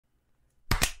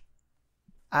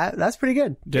That's pretty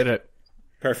good. Did it.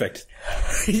 Perfect.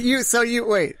 So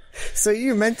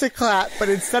you meant to clap, but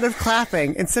instead of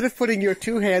clapping, instead of putting your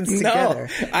two hands together,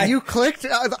 you clicked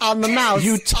on the mouse.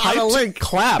 You on a link.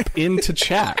 clap into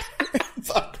chat.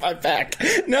 Fuck my back.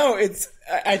 No,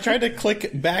 I tried to click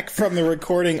back from the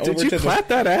recording over to the... Did you clap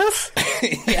that ass?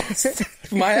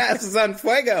 Yes. My ass is on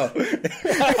fuego.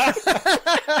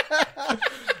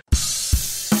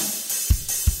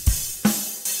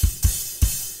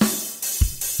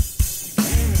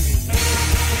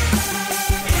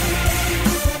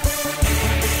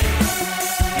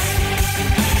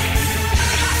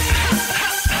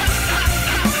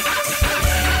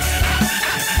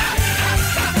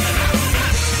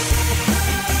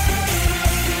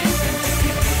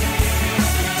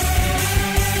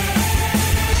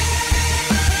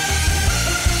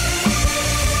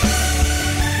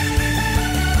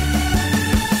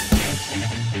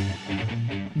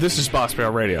 This is Boss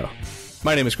Barrel Radio.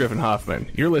 My name is Griff and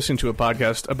Hoffmann. You're listening to a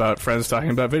podcast about friends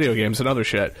talking about video games and other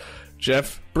shit.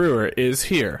 Geoff Brewer is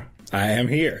here. I am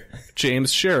here.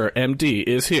 James Sherer, MD,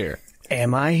 is here.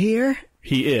 Am I here?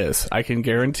 He is. I can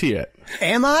guarantee it.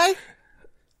 Am I?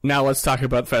 Now let's talk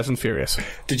about Fast and Furious.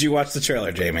 Did you watch the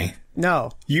trailer, Jamie? No.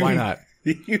 Why not?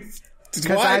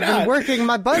 Because I've been working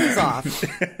my buns off.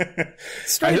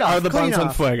 Straight off. Are the buns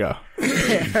on fuego?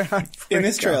 In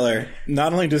this trailer,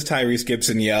 not only does Tyrese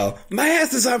Gibson yell, "My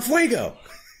ass is on fuego!"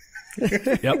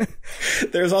 Yep.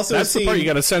 There's also That's a scene... the part you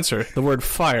gotta censor. The word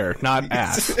fire, not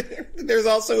ass. There's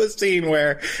also a scene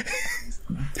where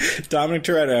Dominic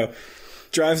Toretto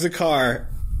drives the car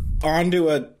onto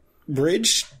a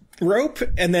bridge rope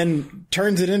and then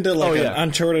turns it into an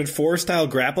Uncharted 4 style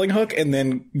grappling hook and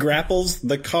then grapples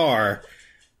the car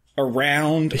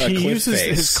around a cliff face. He uses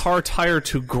his car tire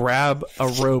to grab a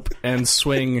rope and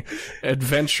swing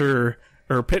adventure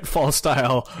or pitfall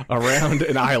style around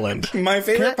an island. My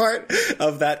favorite part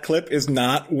of that clip is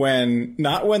not when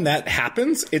that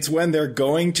happens. It's when they're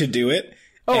going to do it.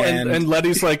 Oh, and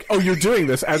Letty's like, "Oh, you're doing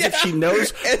this," as if she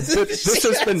knows that this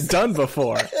has been done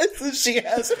before. As if she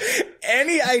has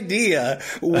any idea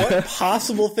what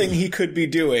possible thing he could be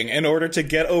doing in order to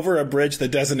get over a bridge that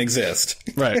doesn't exist.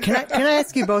 Right. Can I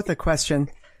ask you both a question?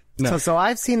 No. So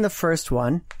I've seen the first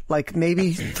one, like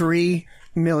maybe 3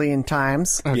 million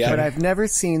times, but I've never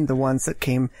seen the ones that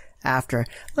came after.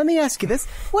 Let me ask you this.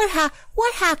 What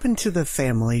happened to the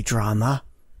family drama?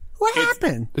 What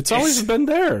happened? It's always been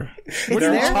there. What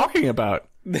are you talking about?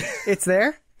 It's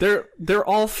there? They're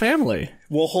all family.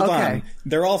 Well, hold on.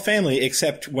 They're all family,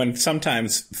 except when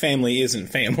sometimes family isn't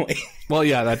family. Well,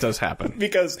 yeah, that does happen.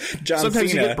 Because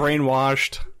sometimes you get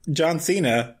brainwashed. John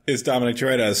Cena is Dominic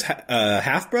Toretto's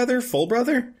half-brother, full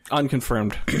brother?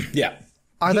 Unconfirmed. Yeah.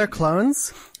 Are there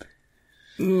clones?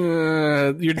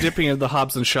 You're dipping into the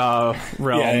Hobbs and Shaw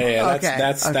realm. Yeah.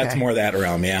 That's more that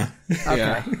realm, yeah. Okay.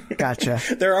 Yeah. Gotcha.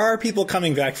 There are people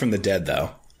coming back from the dead, though.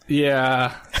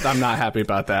 Yeah, I'm not happy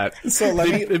about that. So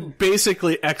It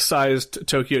basically excised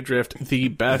Tokyo Drift, the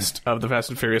best of the Fast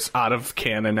and Furious, out of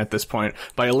canon at this point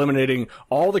by eliminating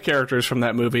all the characters from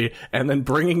that movie and then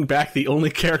bringing back the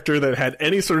only character that had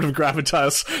any sort of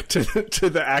gravitas to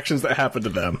the actions that happened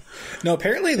to them. No,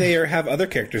 apparently they have other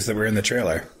characters that were in the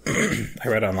trailer. I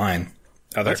read online.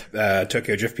 Other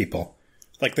Tokyo Drift people.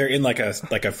 Like they're in like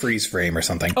a freeze frame or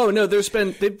something. Oh no,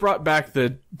 they brought back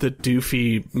the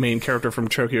doofy main character from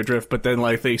Tokyo Drift, but then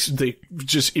like they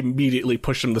just immediately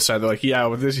pushed him to the side. They're like, yeah,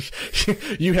 with this,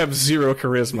 you have zero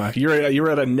charisma. You're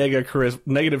at a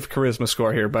negative charisma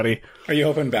score here, buddy. Are you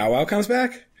hoping Bow Wow comes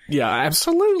back? Yeah,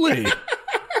 absolutely.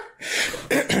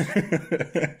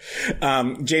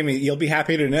 Jamie, you'll be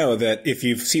happy to know that if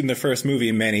you've seen the first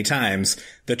movie many times,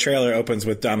 the trailer opens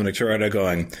with Dominic Toretto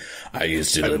going, "I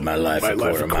used to live my life a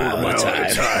quarter mile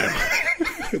at a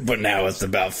time. But now it's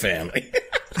about family."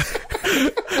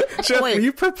 Jeff, were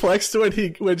you perplexed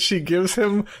when she gives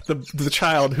him the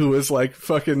child who is like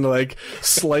fucking like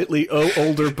slightly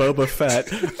older Boba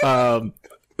Fett,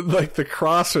 like the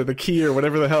cross or the key or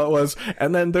whatever the hell it was,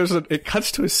 and then it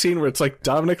cuts to a scene where it's like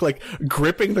Dominic like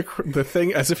gripping the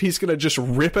thing as if he's gonna just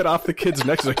rip it off the kid's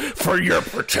neck. He's like, "For your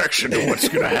protection, what's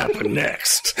gonna happen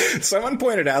next?" Someone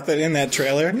pointed out that in that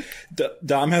trailer,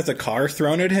 Dom has a car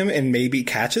thrown at him and maybe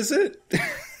catches it.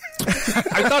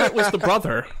 I thought it was the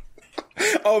brother.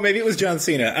 Oh, maybe it was John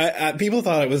Cena. People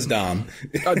thought it was Dom.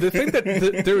 The thing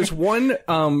that there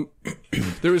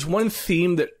was one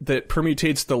theme that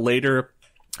permutates the later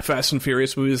Fast and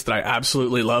Furious movies that I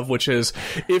absolutely love, which is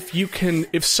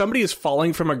if somebody is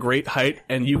falling from a great height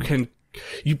and you can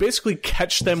you basically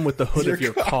catch them with the hood of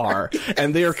your car,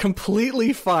 and they are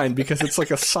completely fine because it's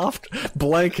like a soft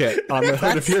blanket on the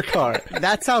hood of your car.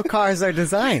 That's how cars are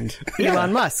designed.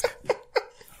 Elon Musk.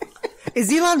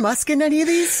 Is Elon Musk in any of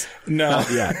these? No.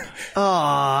 Not yet.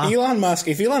 Elon Musk,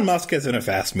 if Elon Musk is in a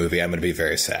Fast movie, I'm going to be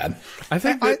very sad. I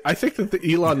think that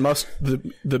the Elon Musk,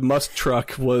 the Musk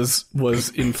truck was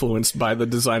influenced by the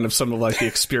design of some of like the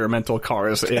experimental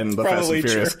cars in the Fast and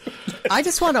Furious. I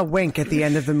just want a wink at the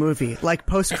end of the movie. Like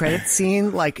post-credit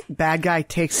scene, like bad guy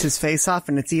takes his face off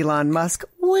and it's Elon Musk.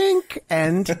 Wink.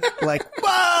 And like,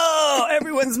 whoa,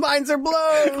 everyone's minds are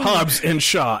blown. Hobbs and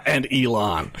Shaw and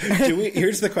Elon.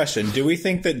 Here's the question. Do we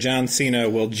think that John Cena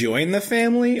will join the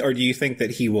family, or do you think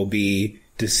that he will be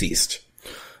deceased?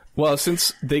 Well,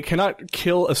 since they cannot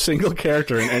kill a single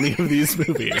character in any of these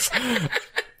movies.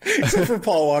 Except for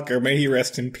Paul Walker, may he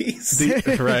rest in peace.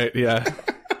 Right, yeah.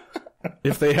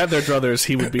 If they had their druthers,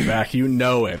 he would be back. You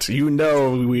know it. You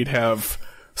know we'd have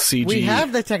CG. We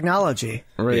have the technology.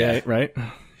 Right, Yeah. right?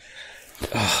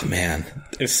 Oh, man.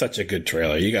 It's such a good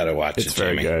trailer. You got to watch it, It's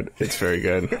very Jamie. good. It's very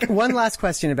good. One last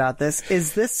question about this.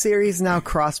 Is this series now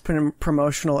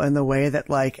cross-promotional in the way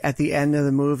that, like, at the end of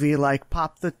the movie, like,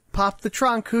 pop the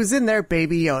trunk, who's in there?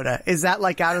 Baby Yoda. Is that,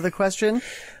 like, out of the question?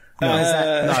 No, is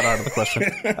that not out of the question.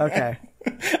 Okay.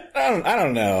 I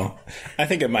don't know. I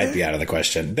think it might be out of the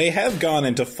question. They have gone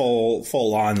into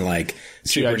full on, like,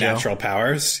 supernatural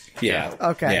powers. Yeah.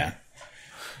 Okay. Yeah.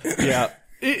 Yeah.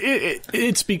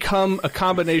 It's become a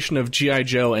combination of G.I.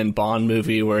 Joe and Bond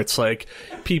movie where it's like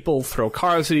people throw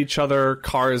cars at each other.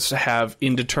 Cars have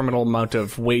indeterminate amount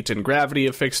of weight and gravity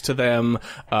affixed to them.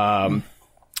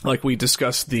 Like we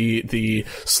discussed the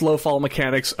slow fall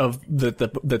mechanics of that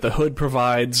the hood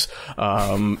provides.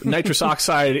 Nitrous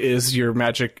oxide is your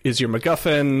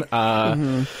MacGuffin.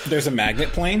 There's a magnet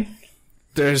plane.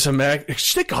 They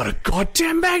got a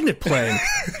goddamn magnet plane.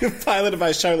 Piloted by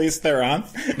Charlize Theron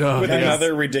with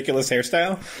another ridiculous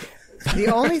hairstyle. The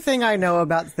only thing I know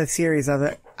about the series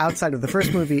outside of the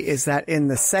first movie is that in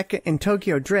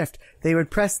Tokyo Drift, they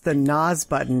would press the NOS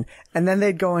button and then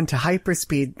they'd go into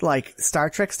hyperspeed like Star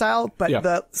Trek style, but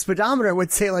the speedometer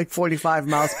would say like 45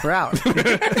 miles per hour.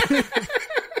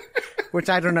 Which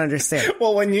I don't understand.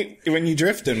 Well, when you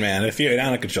drifting, man, if you're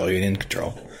out of control, you're in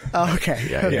control. Oh, okay.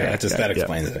 Yeah, that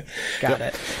explains it. Got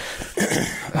it.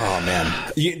 Oh,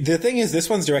 man. The thing is, this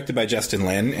one's directed by Justin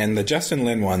Lin, and the Justin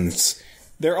Lin ones,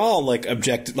 they're all, like,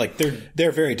 objective, like,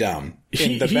 they're very dumb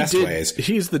in the best ways.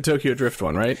 He's the Tokyo Drift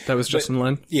one, right? That was Justin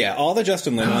Lin? Yeah, all the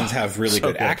Justin Lin ones have really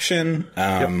good action.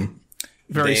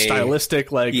 Very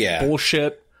stylistic, like,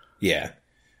 bullshit. Yeah.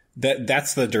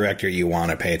 That's the director you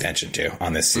want to pay attention to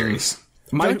on this series.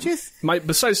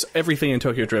 Besides everything in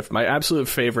Tokyo Drift, my absolute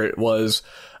favorite was,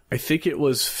 I think it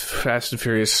was Fast and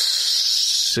Furious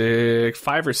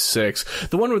 5 or 6.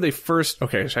 The one where they first...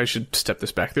 Okay, I should step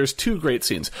this back. There's two great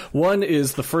scenes. One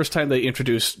is the first time they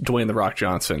introduced Dwayne "The Rock"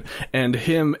 Johnson, and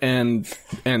him and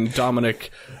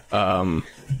Dominic Toretto...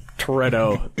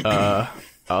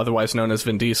 otherwise known as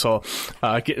Vin Diesel,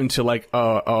 get into like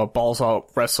a balls out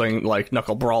wrestling, like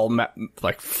knuckle brawl,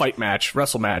 like fight match,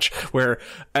 wrestle match, where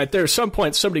there's some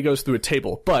point somebody goes through a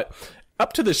table, but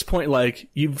up to this point, like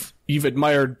you've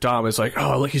admired Dom as like,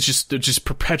 oh, look, he's just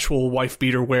perpetual wife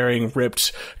beater wearing,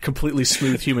 ripped, completely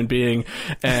smooth human being,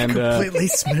 and completely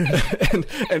smooth,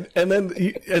 and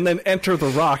then enter The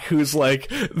Rock, who's like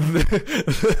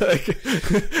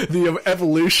the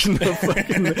evolution of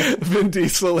fucking Vin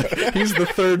Diesel. Like, he's the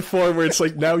third form where it's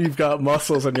like now you've got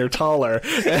muscles and you're taller,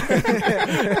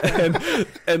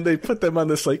 and they put them on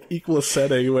this like equal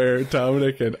setting where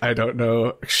Dominic and I don't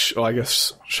know, I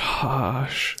guess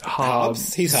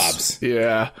Hobbs. He's Hobbs.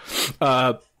 Yeah.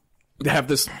 They have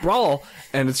this brawl,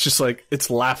 and it's just like, it's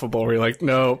laughable. Where you're like,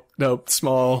 no,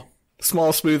 small,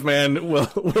 smooth man will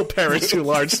perish to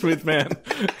large, smooth man.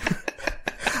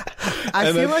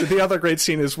 And then like the other great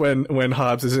scene is when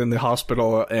Hobbs is in the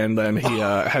hospital, and then he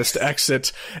has to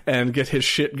exit and get his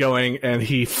shit going, and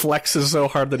he flexes so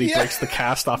hard that he breaks the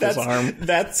cast off his arm.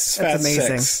 That's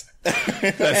amazing. 6.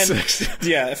 That's 6.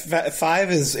 Yeah,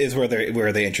 5 is where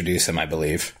they introduce him, I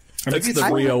believe. It's the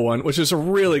Rio one, which is a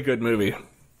really good movie.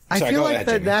 I Sorry, feel go like ahead,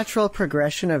 the Jimmy. natural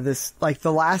progression of this, like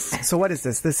the last, so what is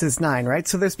this? This is 9, right?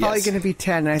 So there's probably going to be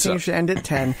 10, and I think it should end at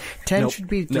 10. 10 should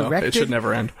be directed. No, it should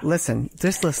never end.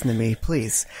 Just listen to me,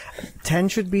 please. 10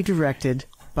 should be directed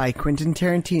by Quentin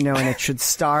Tarantino, and it should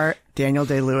star Daniel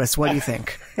Day-Lewis. What do you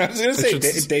think? I was going to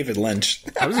say David Lynch.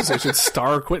 I was going to say it should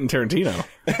star Quentin Tarantino.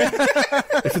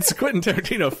 If it's a Quentin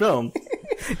Tarantino film.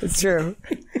 It's true.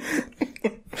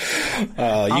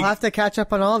 I'll have to catch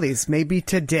up on all these. Maybe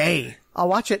today. I'll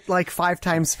watch it like 5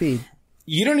 times speed.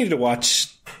 You don't need to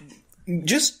watch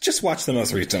Just watch the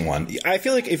most recent one. I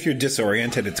feel like if you're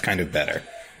disoriented, it's kind of better.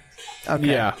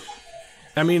 Okay. Yeah.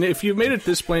 I mean, if you've made it to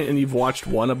this point and you've watched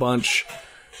one a bunch,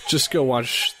 just go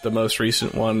watch the most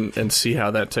recent one and see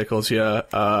how that tickles you.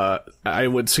 I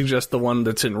would suggest the one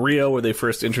that's in Rio where they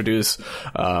first introduce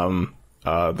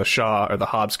the Shaw or the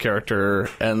Hobbs character,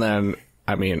 and then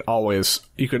I mean,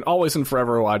 you can always and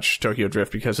forever watch Tokyo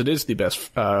Drift because it is the best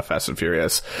Fast and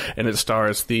Furious, and it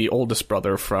stars the oldest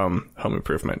brother from Home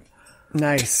Improvement.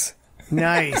 Nice.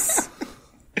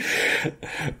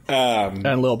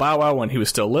 And Lil Bow Wow when he was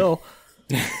still Lil.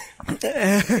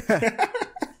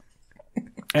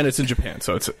 And it's in Japan,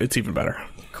 so it's even better.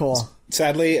 Cool.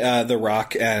 Sadly, The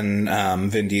Rock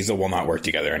and Vin Diesel will not work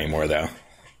together anymore, though.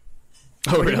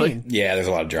 Oh, really? Yeah, there's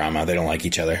a lot of drama. They don't like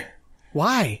each other.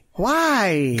 Why?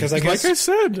 Because like I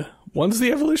said, one's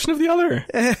the evolution of the other.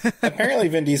 Apparently,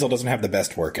 Vin Diesel doesn't have the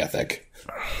best work ethic.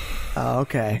 Oh,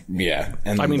 okay. Yeah,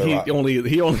 and I mean, he only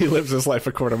lives his life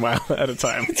a quarter mile at a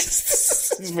time.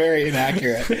 It's very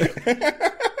inaccurate.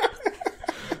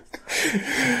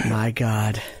 My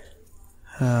God.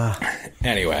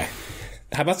 Anyway,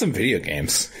 how about some video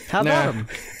games? How about them?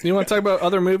 You want to talk about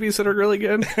other movies that are really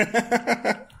good?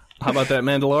 How about that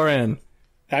Mandalorian?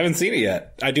 I haven't seen it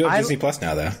yet. I do have Disney Plus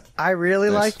now, though. I really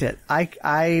liked it.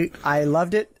 I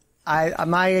loved it.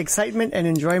 My excitement and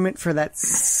enjoyment for that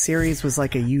series was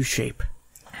like a U shape,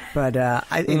 but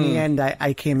in the end,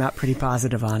 I came out pretty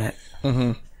positive on it.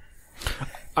 Mm-hmm.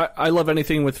 I love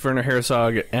anything with Werner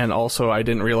Herzog, and also I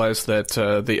didn't realize that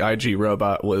the IG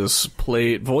robot was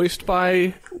voiced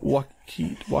by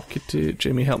Wakiti.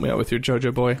 Jamie, help me out with your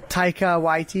JoJo boy. Taika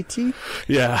Waititi.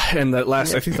 Yeah, and I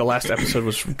think the last episode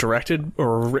was directed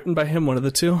or written by him, one of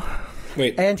the two.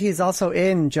 Wait, and he's also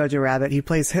in Jojo Rabbit. He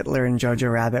plays Hitler in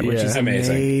Jojo Rabbit, which is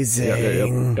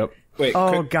amazing. Yep. Wait,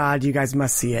 God, you guys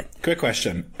must see it. Quick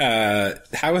question: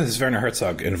 how is Werner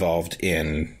Herzog involved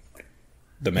in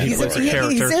the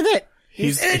Mandalorian? He's in it.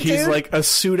 He's like a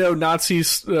pseudo-Nazi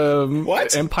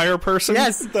empire person.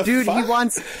 Yes, dude. Fuck?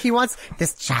 He wants.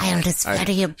 This child is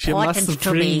very important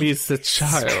to me. Bring me the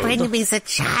child. Bring me the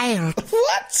child.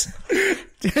 What?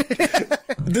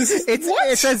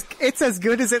 It's as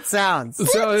good as it sounds.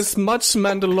 There is much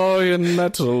Mandalorian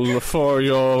metal for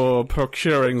your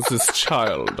procuring this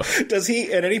child. Does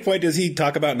he? At any point, does he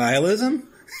talk about nihilism?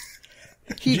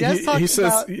 He does talk He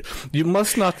says, you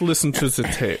must not listen to the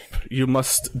tape. You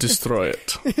must destroy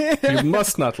it. You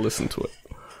must not listen to it.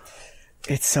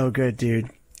 It's so good, dude.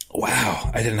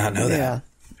 Wow, I did not know that. Yeah,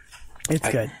 it's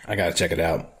good. I gotta check it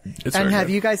out. And have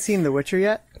you guys seen The Witcher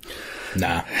yet?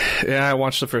 Nah. Yeah, I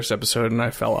watched the first episode and I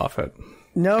fell off it.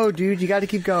 No, dude, you got to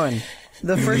keep going.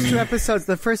 The first two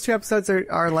episodes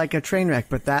are like a train wreck,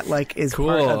 but that is cool.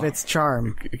 Part of its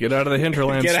charm. Get out of the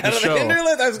hinterlands. Get out of the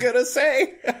hinterlands. I was gonna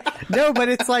say. No, but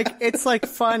it's like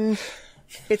fun.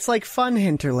 It's like fun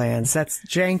hinterlands that's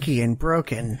janky and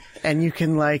broken, and you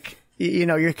can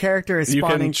your character is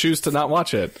spawning. You can choose to not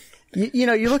watch it.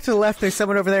 You look to the left. There's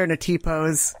someone over there in a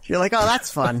T-pose. You're like, oh,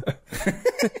 that's fun.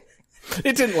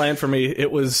 It didn't land for me.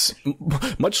 It was,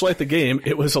 much like the game,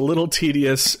 it was a little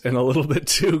tedious and a little bit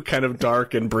too kind of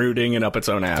dark and brooding and up its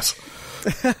own ass.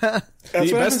 The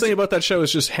best thing about that show is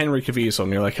just Henry Cavill,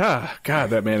 and you're like,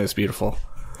 God, that man is beautiful.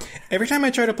 Every time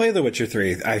I try to play The Witcher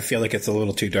 3, I feel like it's a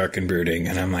little too dark and brooding,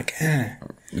 and I'm like,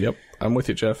 Yep, I'm with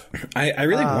you, Geoff. I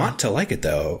really want to like it,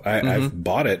 though. I've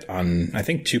bought it on, I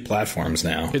think, 2 platforms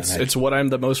now. It's what I'm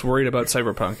the most worried about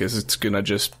Cyberpunk, is it's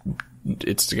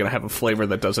gonna have a flavor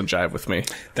that doesn't jive with me.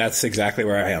 That's exactly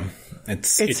where I am.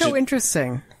 It's so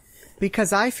interesting,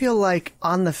 because I feel like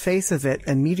on the face of it,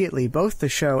 immediately, both the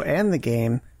show and the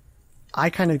game, I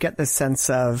kind of get the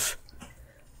sense of,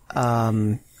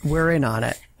 we're in on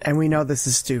it, and we know this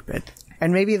is stupid.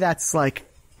 And maybe that's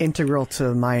integral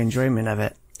to my enjoyment of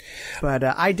it. But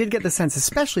I did get the sense,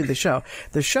 especially the show.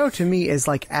 The show to me is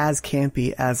as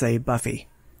campy as a Buffy,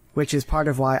 which is part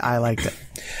of why I liked it.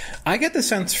 I get the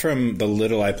sense from the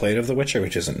little I played of The Witcher,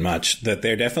 which isn't much, that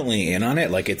they're definitely in on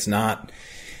it.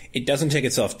 It doesn't take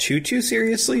itself too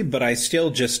seriously, but I still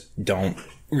just don't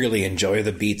really enjoy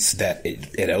the beats that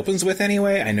it opens with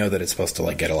anyway. I know that it's supposed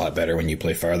to get a lot better when you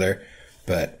play farther,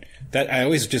 but that I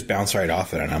always just bounce right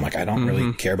off it, and I'm like, I don't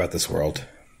really care about this world.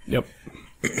 Yep.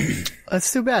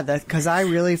 That's too bad, because I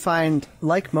really find,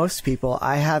 like most people,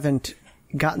 I haven't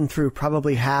gotten through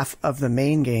probably half of the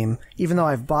main game. Even though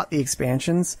I've bought the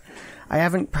expansions, I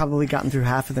haven't probably gotten through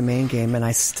half of the main game, and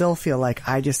I still feel like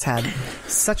I just had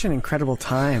such an incredible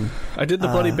time. I did the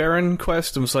Bloody Baron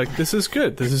quest and was like, this is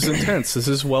good, this is intense, this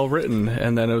is well written,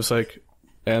 and then it was like,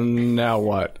 and now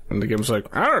what? And the game was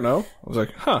like, I don't know. I was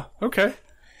like, huh, okay.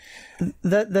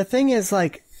 The thing is,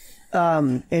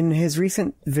 in his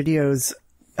recent videos,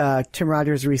 Tim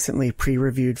Rogers recently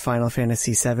pre-reviewed Final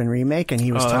Fantasy VII Remake, and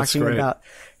he was talking about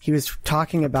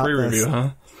pre-review, this. huh?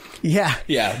 Yeah.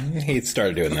 Yeah, he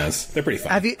started doing those. They're pretty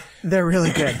fun. They're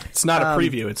really good. It's not a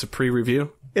preview, it's a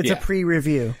pre-review. It's a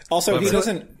pre-review. Also,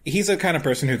 he's a kind of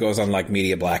person who goes on like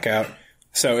media blackout,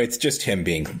 so it's just him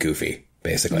being goofy,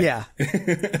 basically. Yeah.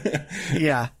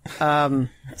 Yeah.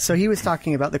 So he was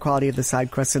talking about the quality of the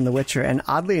side quests in The Witcher, and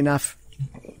oddly enough,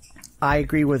 I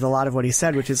agree with a lot of what he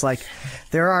said, which is like,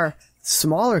 there are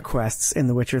smaller quests in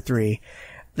The Witcher 3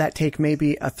 that take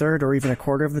maybe a third or even a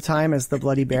quarter of the time as the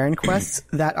Bloody Baron quests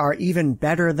that are even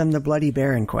better than the Bloody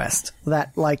Baron quest.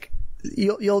 That, like,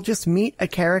 you'll just meet a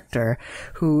character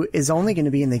who is only going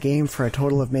to be in the game for a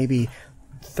total of maybe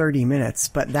 30 minutes,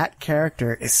 but that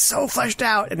character is so fleshed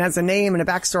out and has a name and a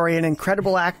backstory and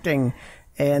incredible acting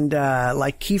and,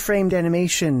 like, keyframed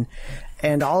animation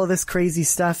and all of this crazy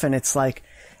stuff, and it's like,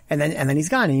 and then he's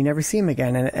gone and you never see him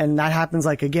again, and that happens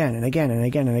like again and again and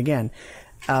again and again.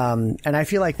 And I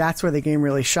feel like that's where the game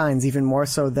really shines, even more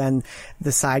so than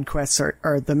the side quests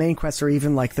or the main quests or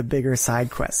even like the bigger side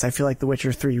quests. I feel like The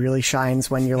Witcher 3 really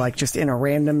shines when you're like just in a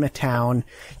random town,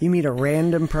 you meet a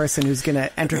random person who's going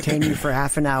to entertain you for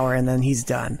half an hour and then he's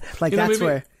done. Like,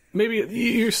 maybe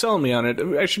you're selling me on it.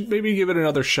 I should maybe give it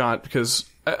another shot, because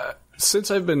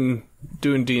since I've been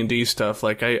doing D&D stuff,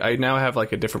 like I now have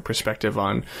like a different perspective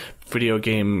on video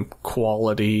game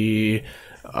quality,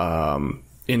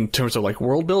 in terms of like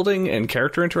world building and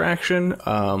character interaction.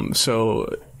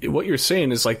 So what you're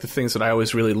saying is like the things that I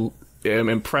always really am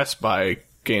impressed by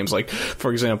games. Like,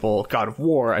 for example, God of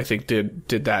War, I think did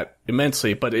that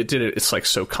immensely, but it's like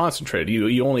so concentrated.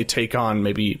 You only take on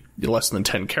maybe less than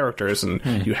 10 characters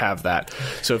and you have that.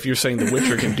 So if you're saying The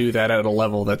Witcher can do that at a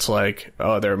level that's like,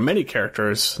 oh, there are many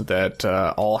characters that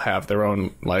all have their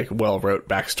own like well-wrote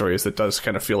backstories, that does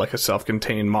kind of feel like a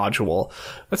self-contained module.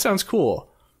 That sounds cool.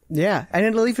 Yeah, and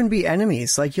it'll even be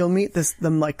enemies. Like, you'll meet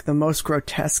the most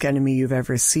grotesque enemy you've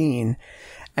ever seen,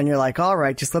 and you're like, all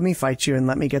right, just let me fight you and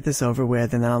let me get this over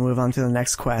with, and then I'll move on to the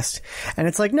next quest. And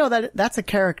it's like, no, that's a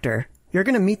character. You're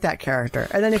gonna meet that character,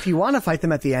 and then if you want to fight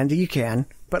them at the end, you can.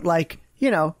 But like,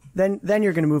 you know, then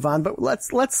you're gonna move on. But let's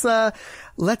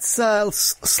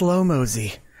slow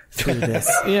mosey through this.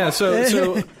 Yeah.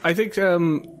 So I think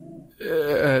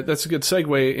that's a good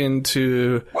segue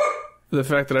into the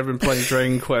fact that I've been playing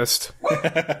Dragon Quest,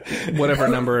 whatever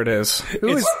number it is.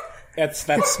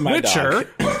 That's my Witcher.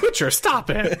 dog. Witcher, stop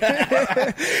it.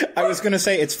 I was going to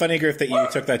say, it's funny, Griff, that you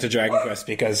took that to Dragon Quest,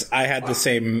 because I had the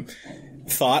same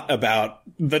thought about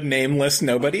the nameless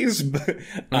nobodies.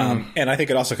 And I think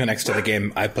it also connects to the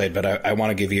game I played, but I want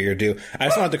to give you your due. I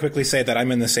just wanted to quickly say that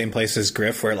I'm in the same place as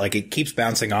Griff, where like it keeps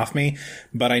bouncing off me,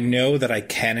 but I know that I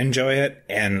can enjoy it,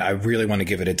 and I really want to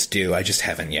give it its due. I just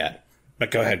haven't yet. But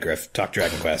go ahead, Griff. Talk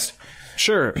Dragon Quest.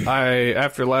 Sure.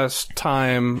 After last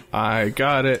time, I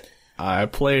got it, I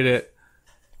played it,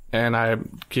 and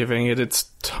I'm giving it its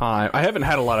time. I haven't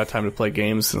had a lot of time to play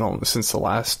games since the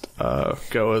last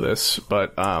go of this,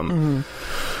 but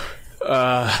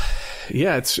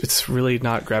yeah, it's really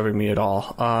not grabbing me at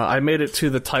all. I made it to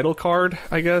the title card,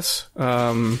 I guess.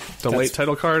 Late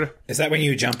title card. Is that when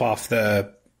you jump off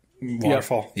the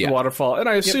waterfall? Yeah. The waterfall. And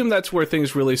I assume that's where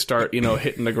things really start,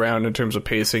 hitting the ground in terms of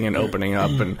pacing and opening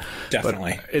up. And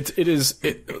definitely. It is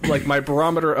like my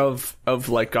barometer of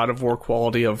like God of War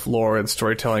quality of lore and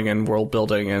storytelling and world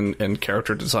building and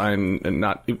character design, and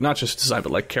not just design,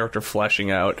 but like character fleshing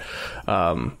out.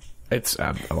 I'm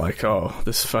like, oh,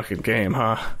 this fucking game,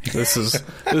 huh? This is a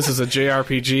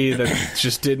JRPG that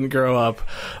just didn't grow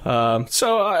up.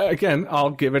 So again, I'll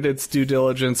give it its due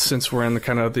diligence since we're in the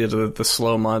kind of the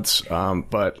slow months.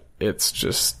 But it's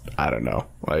just, I don't know.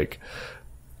 Like,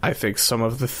 I think some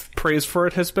of the praise for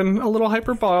it has been a little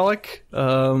hyperbolic.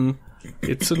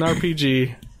 It's an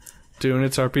RPG doing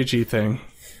its RPG thing.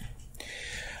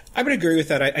 I would agree with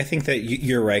that. I think that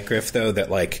you're right, Griff, though, that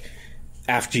like,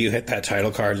 after you hit that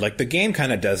title card, like the game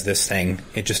kind of does this thing,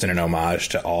 it just in an homage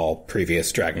to all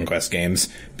previous Dragon Quest games,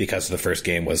 because the first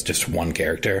game was just one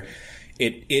character.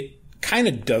 It kind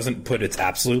of doesn't put its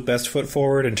absolute best foot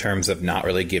forward in terms of not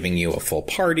really giving you a full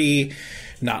party,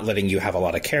 not letting you have a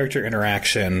lot of character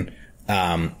interaction.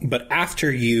 But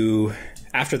after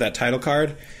that title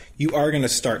card, you are going to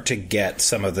start to get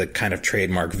some of the kind of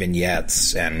trademark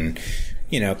vignettes and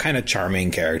kind of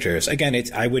charming characters. Again,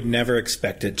 I would never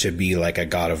expect it to be like a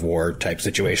God of War type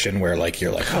situation where like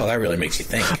you're like, oh, that really makes you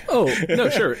think. Oh no,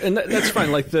 sure, and that's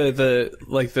fine. Like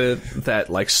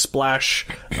that splash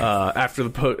after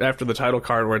the title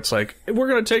card where it's like, we're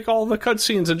gonna take all the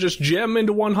cutscenes and just jam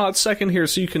into one hot second here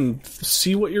so you can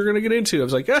see what you're gonna get into. I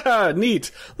was like,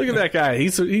 neat. Look at that guy.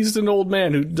 He's an old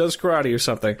man who does karate or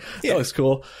something. Yeah. That looks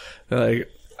cool.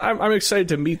 Like, I'm excited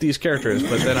to meet these characters,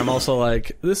 but then I'm also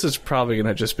like, this is probably going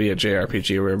to just be a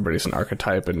JRPG where everybody's an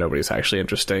archetype and nobody's actually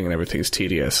interesting and everything's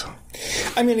tedious.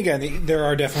 I mean, again, there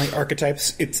are definitely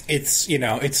archetypes. It's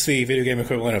the video game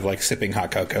equivalent of like sipping hot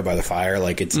cocoa by the fire.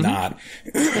 Like, it's not.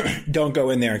 Don't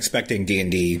go in there expecting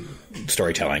D&D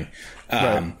storytelling.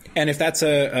 Right. And if that's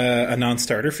a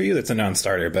non-starter for you, that's a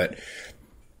non-starter. But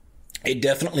it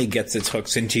definitely gets its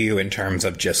hooks into you in terms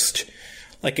of just.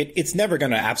 Like, it's never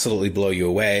going to absolutely blow you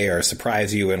away or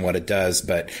surprise you in what it does,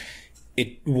 but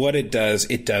it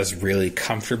does really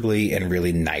comfortably and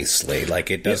really nicely. Like,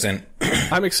 it doesn't...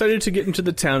 I'm excited to get into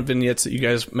the town vignettes that you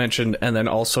guys mentioned, and then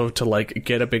also to, like,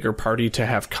 get a bigger party to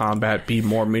have combat be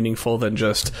more meaningful than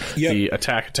just the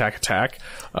attack.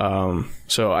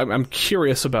 So I'm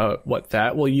curious about what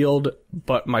that will yield,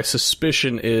 but my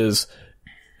suspicion is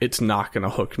it's not going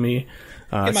to hook me.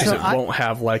 Because it won't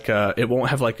have like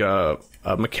a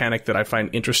mechanic that I find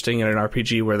interesting in an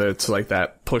RPG where it's like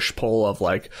that push pull of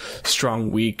like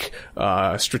strong weak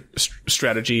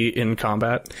strategy in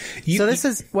combat. So this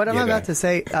is what I'm about to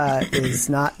say is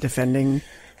not defending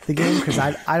the game, because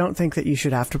I don't think that you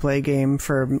should have to play a game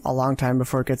for a long time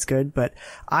before it gets good. But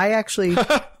I actually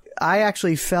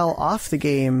fell off the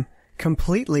game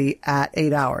completely at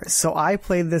 8 hours. So I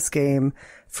played this game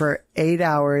for 8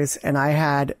 hours, and I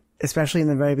had, especially in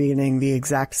the very beginning, the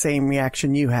exact same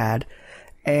reaction you had.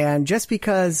 And just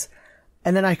because,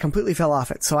 and then I completely fell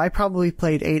off it. So I probably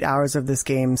played 8 hours of this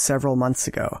game several months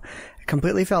ago. I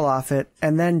completely fell off it.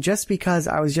 And then just because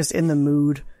I was just in the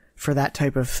mood for that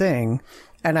type of thing,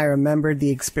 and I remembered the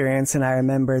experience, and I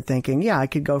remembered thinking, yeah, I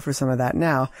could go for some of that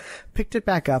now, picked it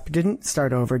back up, didn't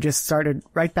start over, just started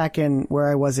right back in where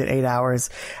I was at 8 hours.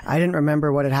 I didn't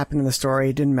remember what had happened in the story.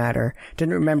 It didn't matter.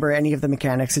 Didn't remember any of the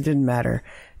mechanics. It didn't matter.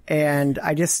 And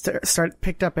I just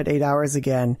picked up at 8 hours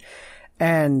again.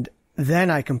 And then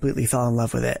I completely fell in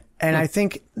love with it. And I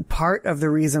think part of the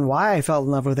reason why I fell in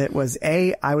love with it was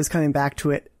I was coming back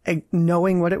to it,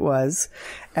 knowing what it was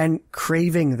and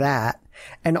craving that.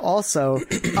 And also,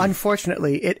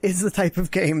 unfortunately, it is the type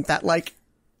of game that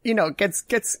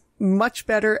gets much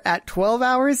better at 12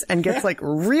 hours and gets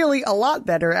really a lot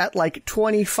better at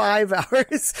 25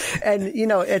 hours. And, you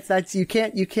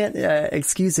can't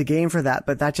excuse a game for that,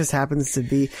 but that just happens to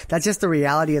be, that's just the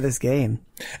reality of this game.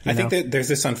 I think that there's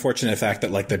this unfortunate fact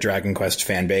that the Dragon Quest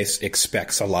fan base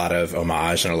expects a lot of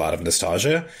homage and a lot of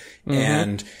nostalgia. Mm-hmm.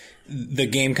 And the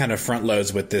game kind of front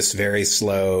loads with this very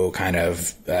slow kind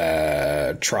of,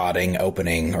 plotting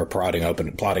opening,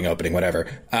 whatever,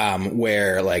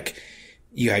 where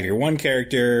you have your one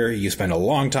character, you spend a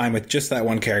long time with just that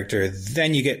one character,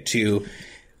 then you get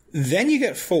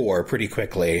 4 pretty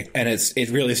quickly, and it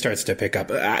really starts to pick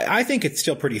up. I think it's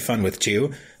still pretty fun with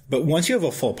 2, but once you have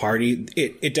a full party,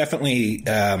 it definitely,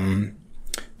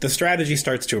 the strategy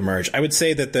starts to emerge. I would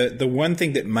say that the one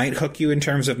thing that might hook you in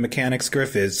terms of mechanics,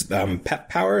 Griff, is pet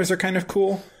powers are kind of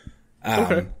cool.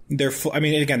 Okay.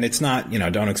 Again, it's not,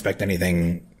 don't expect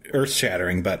anything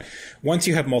earth-shattering, but once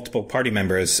you have multiple party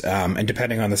members, and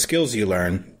depending on the skills you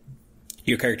learn,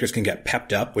 your characters can get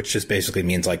pepped up, which just basically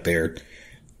means their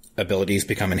abilities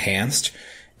become enhanced.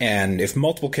 And if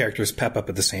multiple characters pep up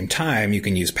at the same time, you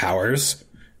can use powers,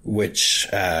 which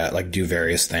do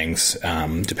various things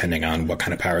depending on what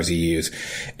kind of powers you use.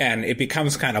 And it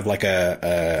becomes kind of like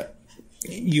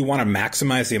you want to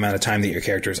maximize the amount of time that your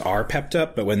characters are pepped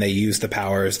up, but when they use the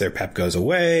powers, their pep goes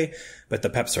away, but the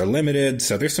peps are limited.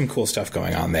 So there's some cool stuff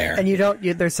going on there. And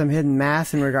there's some hidden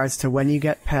math in regards to when you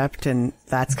get pepped, and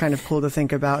that's kind of cool to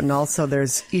think about. And also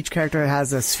each character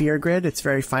has a sphere grid. It's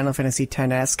very Final Fantasy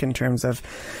X-esque in terms of,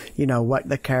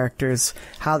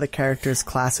 how the characters'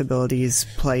 class abilities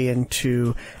play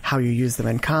into how you use them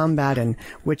in combat, and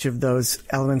which of those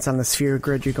elements on the sphere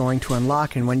grid you're going to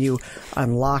unlock. And when you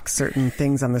unlock certain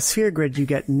things on the sphere grid, you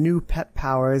get new pep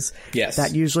powers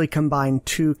that usually combine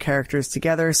 2 characters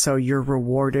together. So you're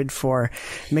rewarded for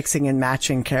mixing and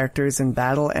matching characters in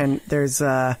battle. And there's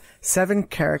 7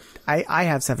 I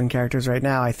have 7 characters right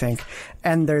now, I think,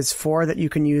 and there's 4 that you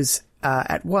can use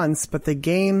at once, but the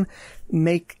game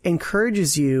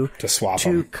encourages you to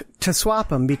swap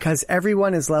them because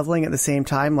everyone is leveling at the same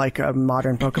time, like a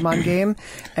modern Pokemon game.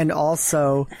 And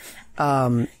also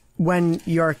when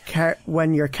your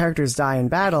characters die in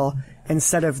battle,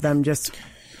 instead of them just,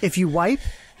 if you wipe,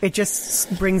 it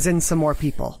just brings in some more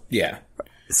people. Yeah.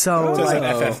 So like,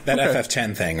 that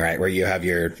FF10 thing, right, where you have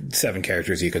your 7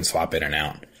 characters you can swap in and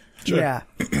out. Sure. Yeah,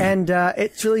 and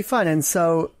it's really fun. And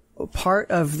so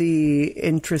part of the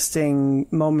interesting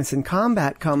moments in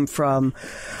combat come from,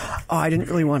 I didn't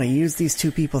really want to use these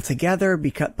 2 people together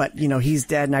but he's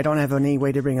dead and I don't have any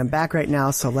way to bring him back right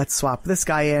now. So let's swap this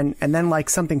guy in. And then like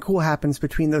something cool happens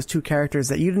between those 2 characters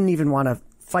that you didn't even want to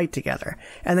fight together.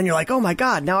 And then you're like, oh my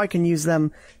God, now I can use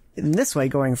them in this way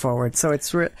going forward. So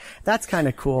that's kind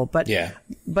of cool. But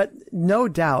no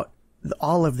doubt,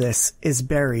 all of this is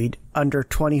buried under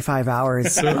 25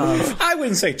 hours of... I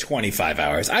wouldn't say 25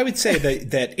 hours. I would say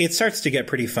that it starts to get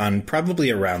pretty fun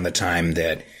probably around the time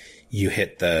that you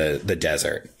hit the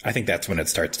desert. I think that's when it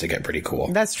starts to get pretty cool.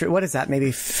 That's true. What is that?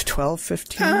 Maybe 12,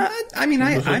 15? I mean,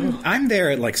 I'm there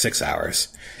at like 6 hours.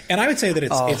 And I would say that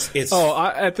it's...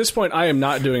 at this point, I am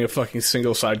not doing a fucking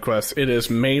single side quest. It is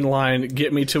mainline,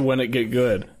 get me to when it get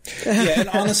good. Yeah, and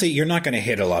honestly, you're not going to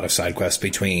hit a lot of side quests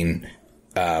between...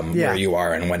 where you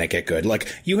are and when it get good.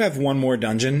 Like, you have one more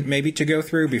dungeon maybe to go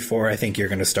through before I think you're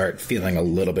going to start feeling a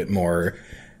little bit more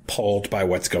pulled by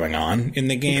what's going on in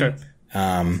the game.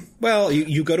 Okay. Well,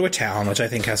 you go to a town, which I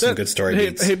think has some good story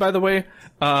beats. Hey, by the way,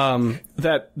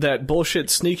 that bullshit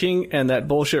sneaking and that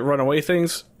bullshit runaway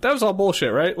things, that was all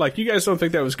bullshit, right? Like, you guys don't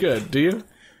think that was good, do you?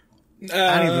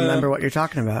 I don't even remember what you're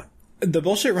talking about. The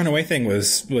bullshit runaway thing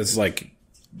was like,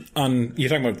 you're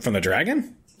talking about from the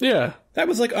dragon? Yeah. That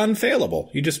was, like,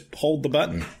 unfailable. You just hold the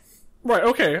button. Right,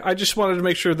 okay. I just wanted to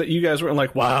make sure that you guys weren't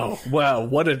like, wow,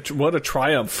 what a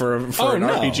triumph for an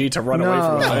RPG to run away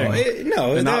from a thing.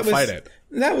 And not fight it.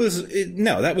 That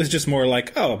was just more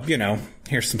like,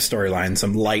 here's some storyline,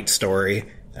 some light story.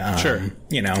 Sure.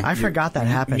 I forgot that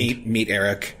happened. Meet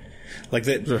Eric. Like,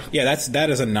 that. Yeah, that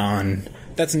is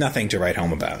that's nothing to write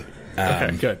home about.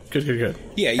 Okay, good.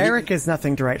 Yeah, Eric is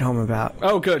nothing to write home about.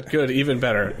 Oh, good, even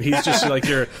better. He's just like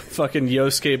your fucking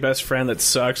Yosuke best friend that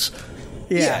sucks.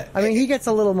 Yeah, I mean, he gets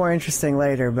a little more interesting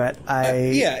later, but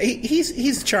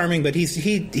he's charming, but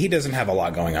he doesn't have a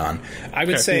lot going on. I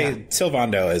would say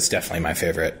Sylvando is definitely my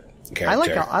favorite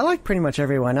character. I like pretty much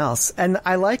everyone else, and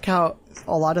I like how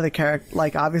a lot of the characters,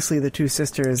 like obviously the 2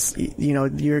 sisters,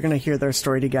 you're going to hear their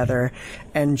story together,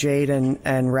 and Jade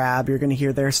and Rab, you're going to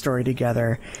hear their story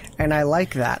together, and I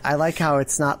like that. I like how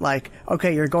it's not like,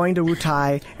 okay, you're going to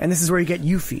Wutai, and this is where you get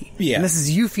Yuffie. Yeah. And this is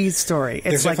Yuffie's story.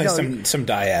 There's definitely some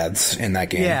dyads in that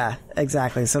game. Yeah,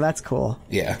 exactly. So that's cool.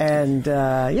 Yeah. And,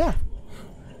 yeah.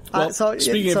 Well,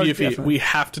 speaking of Yuffie, we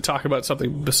have to talk about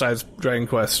something besides Dragon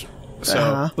Quest.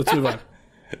 So let's move on.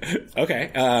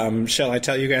 Okay. Shall I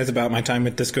tell you guys about my time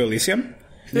with Disco Elysium?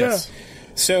 Yes.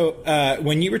 So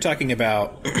when you were talking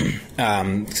about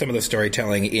some of the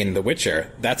storytelling in The Witcher,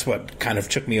 that's what kind of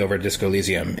took me over to Disco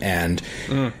Elysium and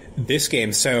this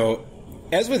game. So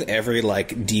as with every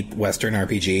like deep Western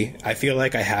RPG, I feel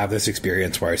like I have this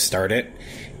experience where I start it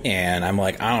and I'm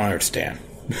like, I don't understand.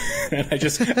 And I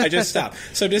just stopped.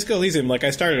 So Disco Elysium, like I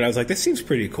started, I was like, this seems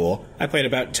pretty cool. I played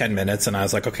about 10 minutes and I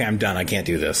was like, okay, I'm done. I can't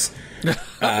do this.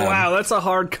 Wow, that's a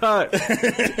hard cut.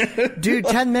 Dude,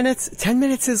 10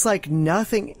 minutes is like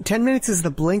nothing. 10 minutes is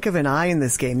the blink of an eye in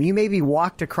this game. You maybe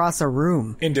walked across a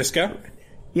room. In Disco?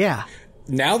 Yeah.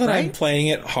 Now that I'm playing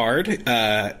it hard,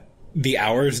 the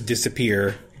hours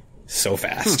disappear so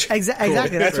fast.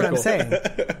 Exactly, that's what I'm saying.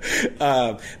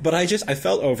 But I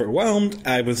felt overwhelmed.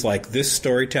 I was like, this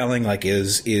storytelling like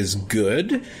is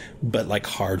good, but like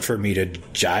hard for me to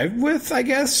jive with, I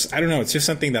guess. I don't know, it's just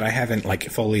something that I haven't like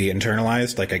fully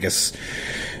internalized, like I guess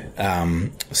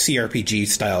CRPG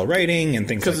style writing and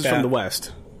things like that. Because it's from the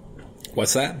West.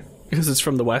 What's that? Because it's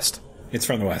from the West. It's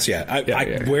from the West, yeah.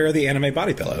 I where are the anime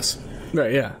body pillows?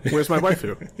 Right, yeah. Where's my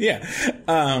waifu? Yeah.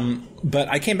 But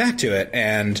I came back to it,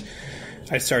 and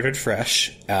I started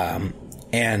fresh,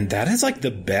 and that is, like, the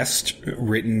best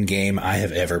written game I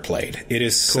have ever played. It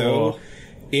is cool.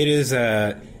 It is,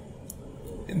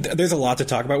 there's a lot to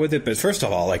talk about with it, but first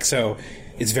of all, like, so,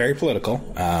 it's very political,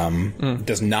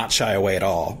 does not shy away at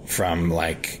all from,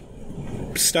 like,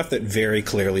 stuff that very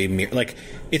clearly, like,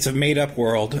 it's a made-up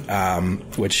world,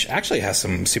 which actually has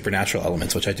some supernatural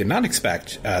elements, which I did not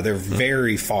expect. They're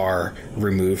very far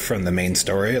removed from the main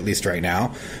story, at least right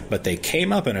now, but they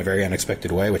came up in a very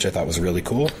unexpected way, which I thought was really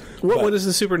cool. What is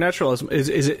the supernaturalism? Is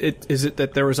it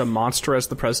that there was a monster as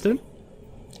the president?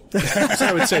 So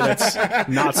I would say that's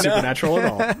not supernatural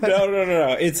at all.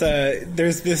 No. It's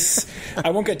there's this. I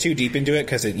won't get too deep into it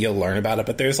because you'll learn about it.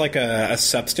 But there's like a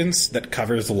substance that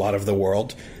covers a lot of the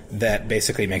world that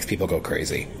basically makes people go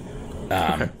crazy.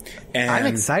 And I'm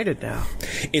excited now.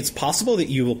 It's possible that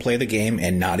you will play the game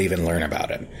and not even learn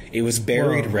about it. It was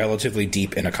buried relatively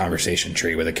deep in a conversation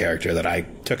tree with a character that I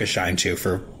took a shine to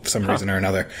for some reason or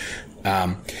another.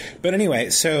 But anyway,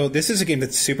 so this is a game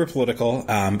that's super political.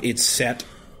 It's set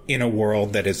in a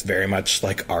world that is very much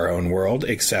like our own world,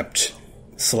 except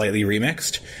slightly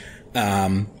remixed.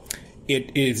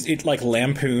 It like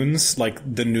lampoons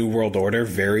like the New World Order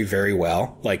very, very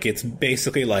well. Like it's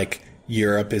basically like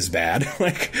Europe is bad.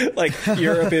 like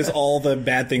Europe is all the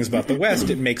bad things about the West.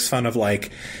 It makes fun of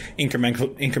like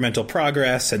incremental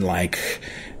progress and like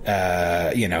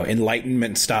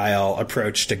Enlightenment style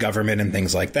approach to government and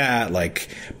things like that. Like,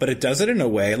 but it does it in a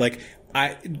way like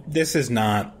this is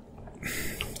not.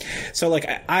 So, like,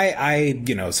 I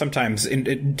sometimes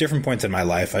in different points in my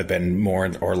life, I've been more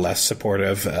or less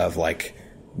supportive of, like,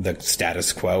 the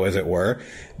status quo, as it were.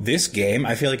 This game,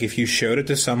 I feel like if you showed it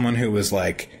to someone who was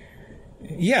like,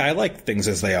 yeah, I like things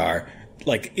as they are,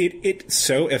 like, it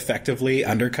so effectively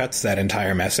undercuts that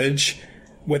entire message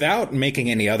without making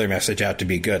any other message out to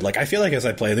be good. Like, I feel like as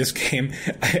I play this game,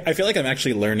 I feel like I'm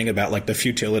actually learning about, like, the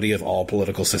futility of all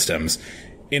political systems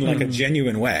in, like, a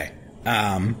genuine way.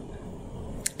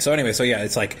 So anyway, so yeah,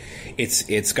 it's like,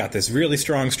 it's got this really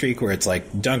strong streak where it's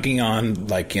like dunking on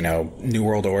like, New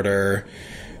World Order,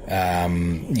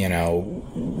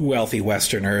 wealthy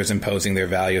Westerners imposing their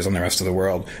values on the rest of the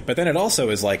world. But then it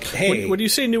also is like, hey... When you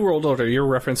say New World Order, you're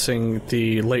referencing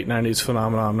the late 90s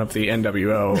phenomenon of the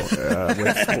NWO with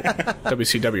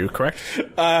WCW, correct?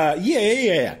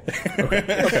 Yeah.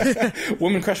 Okay.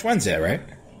 Woman Crush Wednesday, right?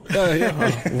 Yeah.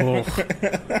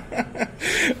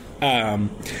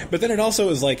 But then it also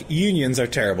is like unions are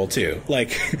terrible too. Like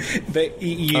the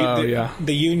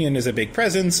union is a big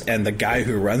presence, and the guy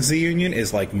who runs the union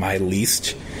is like my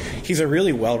least. He's a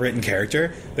really well written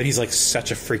character, but he's like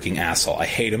such a freaking asshole. I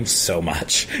hate him so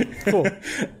much. Cool.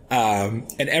 And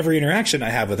every interaction I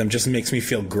have with him just makes me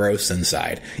feel gross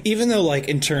inside. Even though, like,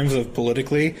 in terms of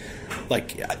politically,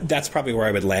 like, that's probably where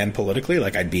I would land politically.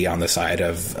 Like, I'd be on the side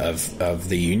of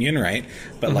the union, right?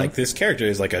 But, like, this character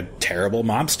is, like, a terrible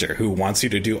mobster who wants you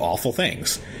to do awful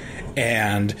things.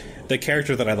 And the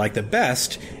character that I like the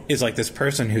best is, like, this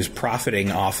person who's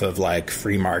profiting off of, like,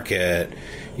 free market,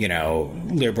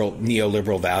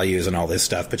 neoliberal values and all this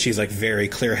stuff. But she's, like, very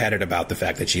clear-headed about the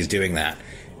fact that she's doing that.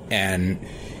 And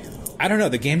I don't know,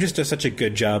 the game just does such a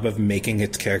good job of making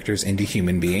its characters into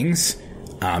human beings,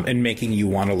 and making you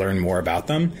want to learn more about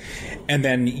them. And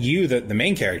then you, the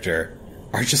main character,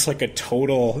 are just like a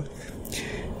total...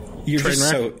 You're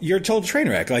a total train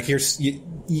wreck. Like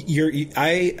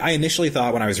I initially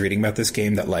thought when I was reading about this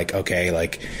game that like, okay,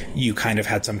 like you kind of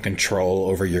had some control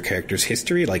over your character's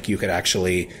history. Like you could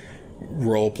actually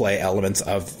role play elements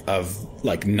of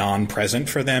like non-present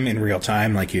for them in real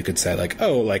time. Like you could say like,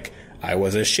 oh, like I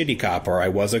was a shitty cop or I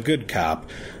was a good cop.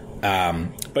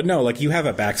 But no, like you have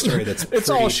a backstory that's it's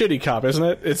all shitty cop, isn't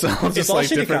it? It's all just all like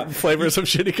different cop. Flavors of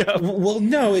shitty cop. Well,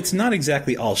 no, it's not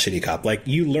exactly all shitty cop. Like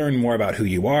you learn more about who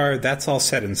you are. That's all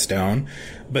set in stone.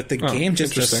 But the game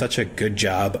just does such a good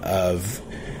job of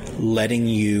letting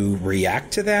you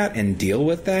react to that and deal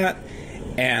with that.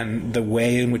 And the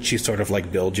way in which you sort of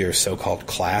like build your so-called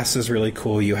class is really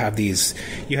cool. You have these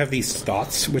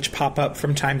thoughts which pop up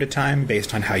from time to time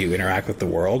based on how you interact with the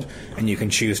world, and you can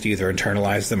choose to either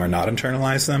internalize them or not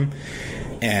internalize them.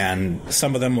 And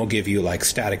some of them will give you like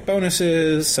static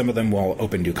bonuses. Some of them will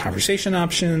open new conversation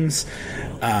options.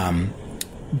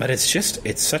 But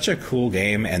it's such a cool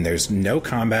game, and there's no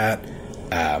combat.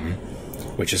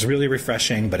 Which is really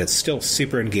refreshing, but it's still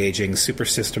super engaging, super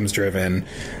systems-driven,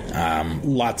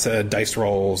 lots of dice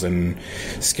rolls and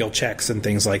skill checks and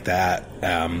things like that.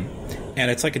 And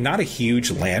it's like not a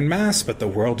huge landmass, but the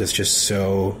world is just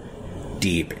so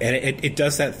deep. And it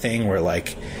does that thing where,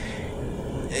 like,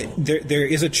 there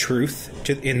is a truth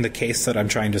in the case that I'm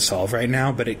trying to solve right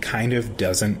now, but it kind of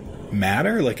doesn't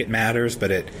matter. Like, it matters,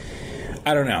 but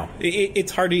I don't know.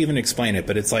 It's hard to even explain it,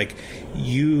 but it's like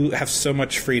you have so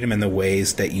much freedom in the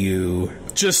ways that you...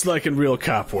 Just like in real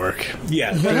cop work.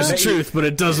 Yeah. There's truth, but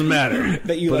it doesn't matter.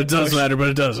 It does matter, but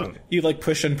it doesn't. You like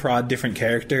push and prod different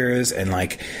characters, and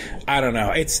like, I don't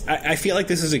know. I feel like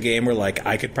this is a game where like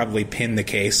I could probably pin the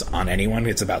case on anyone.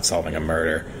 It's about solving a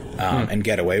murder and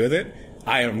get away with it.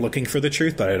 I am looking for the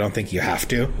truth, but I don't think you have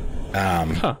to.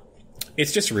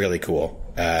 It's just really cool.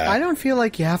 I don't feel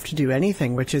like you have to do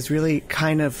anything, which is really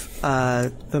kind of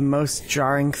the most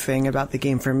jarring thing about the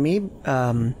game for me.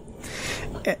 And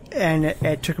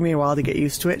it took me a while to get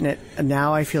used to it, and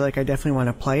now I feel like I definitely want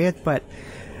to play it, but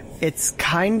it's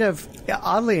kind of,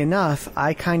 oddly enough,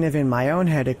 I kind of in my own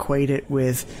head equate it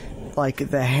with like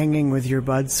the hanging with your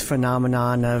buds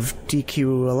phenomenon of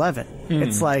DQ11.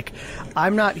 It's like,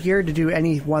 I'm not here to do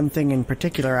any one thing in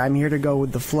particular. I'm here to go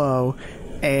with the flow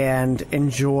and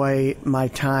enjoy my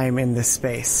time in this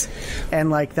space.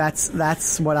 And like, that's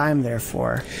what I'm there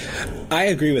for. I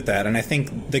agree with that. And I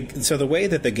think the way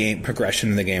that the game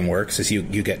progression in the game works is you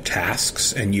get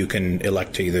tasks and you can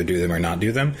elect to either do them or not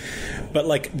do them. But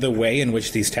like the way in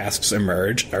which these tasks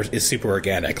emerge is super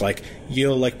organic. Like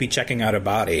you'll like be checking out a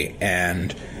body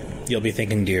and you'll be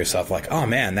thinking to yourself like, oh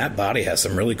man, that body has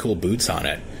some really cool boots on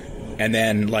it. And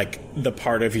then like the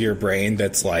part of your brain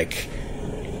that's like,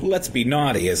 let's be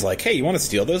naughty is like, hey, you want to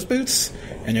steal those boots?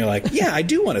 And you're like, yeah, I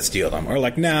do want to steal them. Or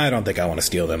like, nah, I don't think I want to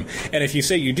steal them. And if you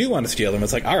say you do want to steal them,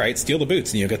 it's like, all right, steal the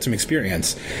boots and you'll get some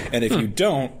experience. And if you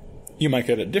don't, you might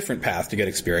get a different path to get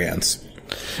experience.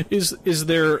 Is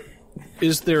there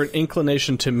an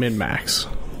inclination to min-max?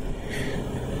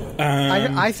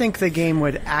 I think the game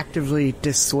would actively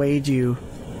dissuade you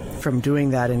from doing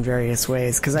that in various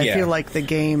ways, because I feel like the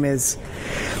game is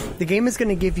going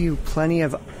to give you plenty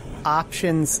of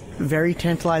options, very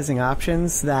tantalizing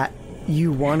options that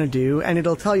you want to do, and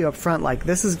it'll tell you up front, like,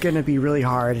 this is going to be really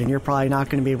hard and you're probably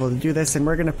not going to be able to do this, and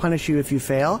we're going to punish you if you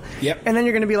fail. Yep. And then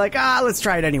you're going to be like, let's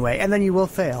try it anyway, and then you will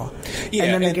fail. Yeah,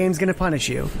 and then the game's going to punish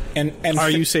you. And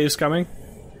are you save scumming?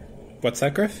 What's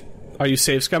that, Griff? Are you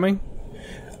save scumming?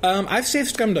 I've save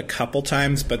scummed a couple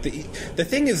times, but the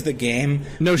thing is, the game...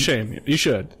 No shame. You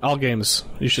should. All games,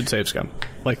 you should save scum.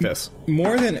 Like this.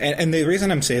 More than... And the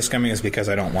reason I'm save scumming is because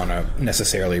I don't want to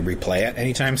necessarily replay it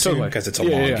anytime soon, because it's a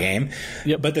long game.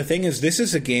 Yep. But the thing is, this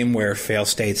is a game where fail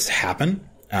states happen.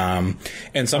 And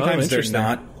sometimes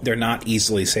they're not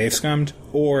easily save scummed,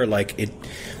 or like it...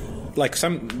 Like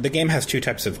the game has two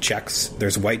types of checks.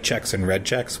 There's white checks and red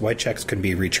checks. White checks can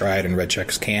be retried and red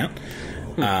checks can't.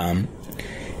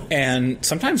 And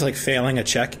sometimes, like, failing a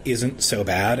check isn't so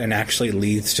bad and actually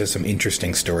leads to some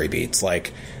interesting story beats.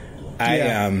 Like,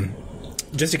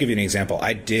 just to give you an example,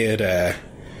 I did, and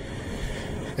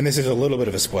this is a little bit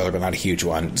of a spoiler, but not a huge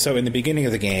one. So in the beginning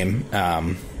of the game,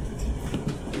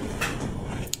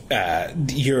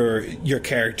 your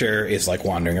character is, like,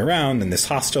 wandering around in this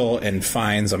hostel and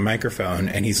finds a microphone,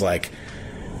 and he's like...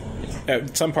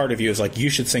 some part of you is like, you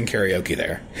should sing karaoke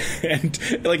there.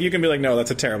 And like, you can be like, no,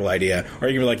 that's a terrible idea. Or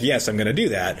you can be like, yes, I'm going to do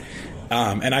that.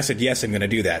 And I said, yes, I'm going to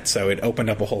do that. So it opened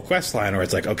up a whole quest line where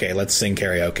it's like, okay, let's sing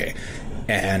karaoke.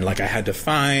 And like, I had to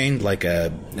find like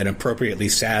an appropriately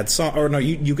sad song. Or no,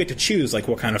 you get to choose like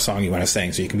what kind of song you want to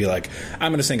sing. So you can be like,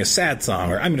 I'm going to sing a sad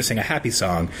song, or I'm going to sing a happy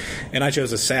song. And I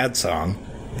chose a sad song.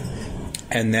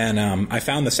 And then I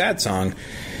found the sad song.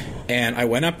 And I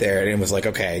went up there and it was like,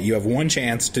 okay, you have one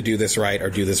chance to do this right or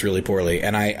do this really poorly.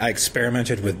 And I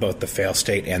experimented with both the fail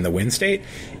state and the win state.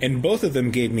 And both of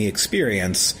them gave me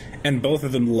experience. And both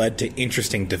of them led to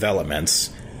interesting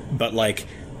developments. But, like,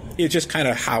 it's just kind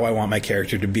of how I want my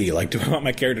character to be. Like, do I want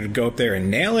my character to go up there and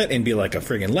nail it and be like a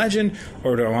friggin' legend?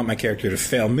 Or do I want my character to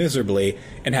fail miserably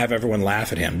and have everyone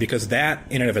laugh at him? Because that,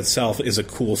 in and of itself, is a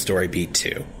cool story beat,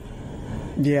 too.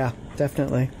 Yeah,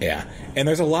 definitely. Yeah. And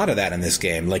there's a lot of that in this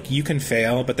game. Like, you can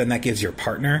fail, but then that gives your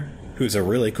partner, who's a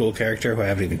really cool character who I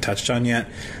haven't even touched on yet,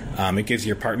 it gives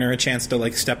your partner a chance to,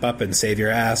 like, step up and save your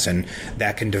ass, and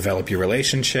that can develop your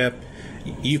relationship.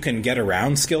 You can get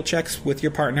around skill checks with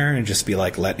your partner and just be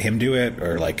like, let him do it,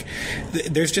 or like,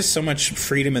 there's just so much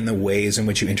freedom in the ways in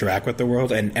which you interact with the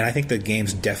world, and I think the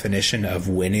game's definition of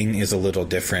winning is a little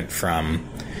different from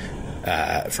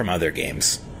other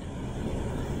games.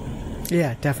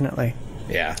 Yeah, definitely.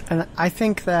 Yeah. And I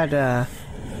think that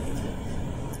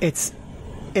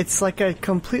it's like a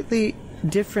completely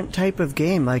different type of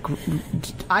game. Like,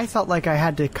 I felt like I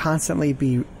had to constantly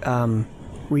be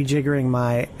rejiggering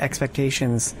my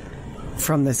expectations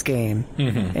from this game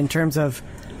in terms of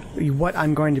what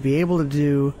I'm going to be able to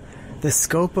do, the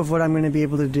scope of what I'm going to be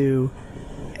able to do,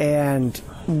 and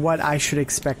what I should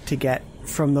expect to get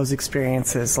from those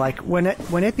experiences. Like, when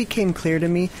it became clear to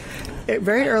me,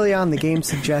 very early on, the game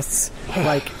suggests,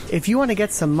 like, if you want to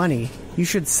get some money, you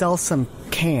should sell some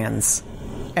cans.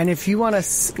 And if you want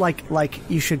to, like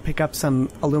you should pick up some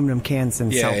aluminum cans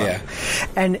and sell them.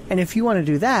 Yeah. And if you want to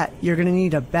do that, you're going to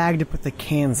need a bag to put the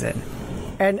cans in.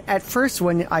 And at first,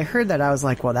 when I heard that, I was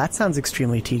like, well, that sounds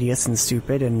extremely tedious and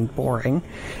stupid and boring.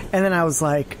 And then I was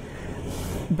like,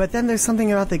 but then there's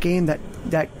something about the game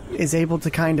that is able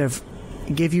to kind of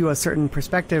give you a certain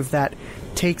perspective that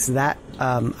takes that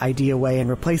idea away and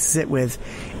replaces it with,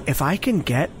 if I can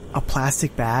get a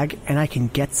plastic bag and I can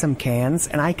get some cans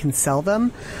and I can sell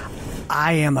them,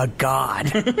 I am a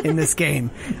god in this game.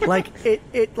 Like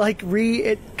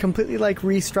it completely like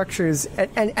restructures,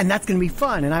 and that's going to be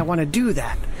fun, and I want to do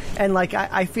that. And like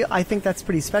I think that's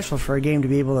pretty special for a game to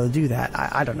be able to do that.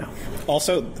 I don't know.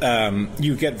 Also,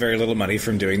 you get very little money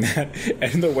from doing that,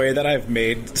 and the way that I've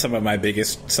made some of my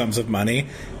biggest sums of money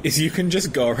is you can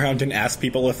just go around and ask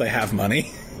people if they have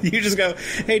money. You just go,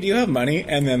 "Hey, do you have money?"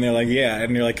 And then they're like, "Yeah,"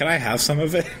 and you're like, "Can I have some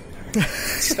of it?"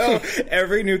 So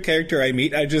every new character I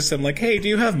meet, I just am like, "Hey, do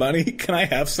you have money? Can I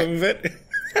have some of it?"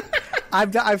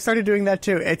 I've started doing that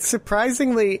too. It's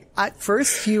surprisingly, at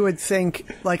first you would think,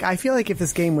 like, I feel like if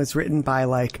this game was written by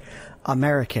like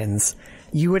Americans,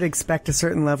 you would expect a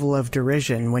certain level of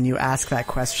derision when you ask that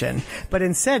question. But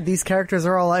instead, these characters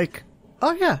are all like,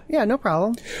 "Oh yeah, no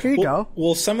problem. Here you go."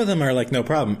 Well, some of them are like, "No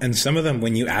problem," and some of them,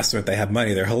 when you ask them if they have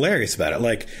money, they're hilarious about it.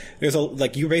 Like,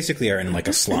 you basically are in like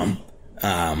a slum.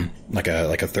 Like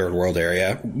a third world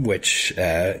area, which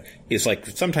is like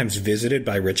sometimes visited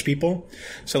by rich people.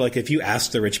 So like if you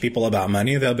ask the rich people about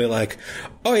money, they'll be like,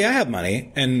 "Oh yeah, I have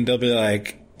money," and they'll be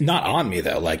like, "Not on me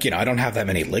though. Like, I don't have that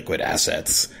many liquid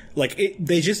assets." Like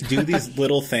they just do these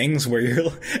little things where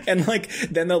you're, and like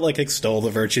then they'll like extol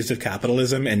the virtues of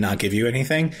capitalism and not give you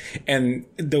anything. And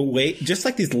the way, just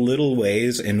like these little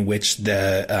ways in which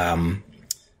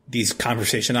these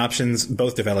conversation options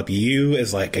both develop you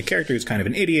as like a character who's kind of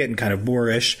an idiot and kind of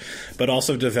boorish, but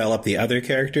also develop the other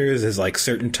characters as like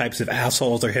certain types of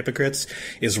assholes or hypocrites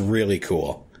is really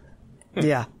cool.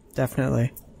 Yeah,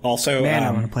 definitely. Also, man,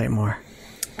 I want to play it more.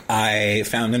 I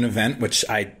found an event which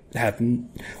I'm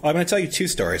going to tell you two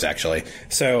stories actually.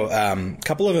 So, a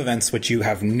couple of events which you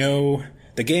have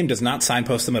the game does not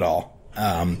signpost them at all.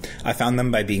 I found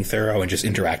them by being thorough and just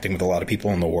interacting with a lot of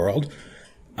people in the world.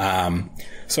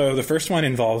 So the first one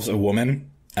involves a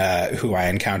woman, who I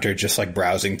encountered just like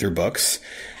browsing through books.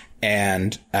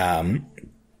 And,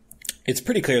 it's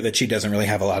pretty clear that she doesn't really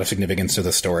have a lot of significance to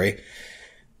the story.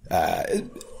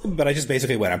 But I just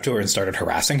basically went up to her and started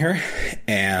harassing her.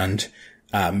 And,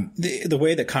 the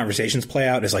way that conversations play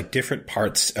out is like different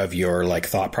parts of your like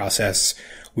thought process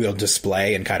will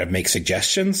display and kind of make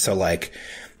suggestions. So like,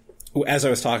 as I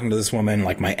was talking to this woman,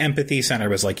 like my empathy center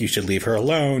was like, "You should leave her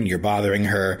alone. You're bothering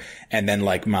her." And then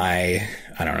like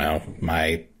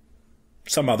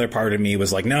some other part of me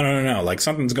was like, no, like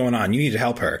something's going on. You need to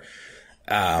help her.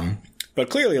 But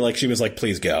clearly like she was like,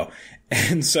 "Please go."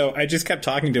 And so I just kept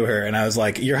talking to her and I was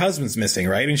like, "Your husband's missing,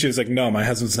 right?" And she was like, "No, my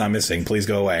husband's not missing. Please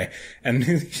go away." And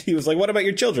he was like, "What about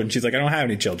your children?" She's like, "I don't have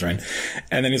any children."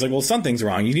 And then he's like, "Well, something's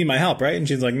wrong. You need my help, right?" And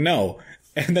she's like, "No."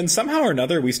 And then somehow or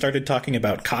another, we started talking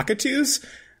about cockatoos.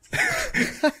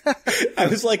 I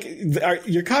was like, "Are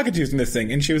your cockatoos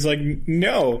missing?" And she was like,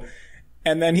 "No."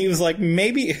 And then he was like,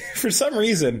 maybe, for some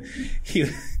reason, he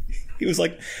was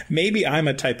like, "Maybe I'm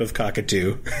a type of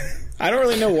cockatoo." I don't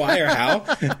really know why or how.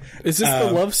 Is this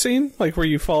the love scene? Like where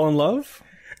you fall in love?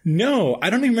 No, I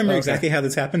don't even remember exactly how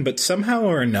this happened, but somehow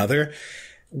or another,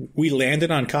 we landed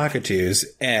on cockatoos,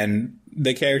 and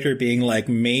the character being like,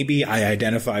 "Maybe I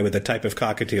identify with a type of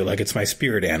cockatoo, like it's my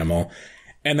spirit animal."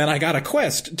 And then I got a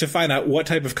quest to find out what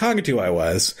type of cockatoo I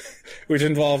was, which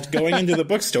involved going into the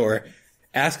bookstore,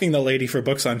 asking the lady for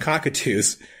books on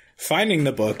cockatoos, finding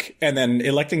the book, and then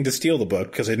electing to steal the book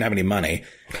because I didn't have any money,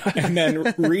 and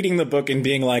then reading the book and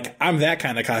being like, "I'm that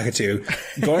kind of cockatoo,"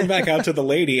 going back out to the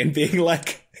lady and being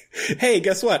like, "Hey,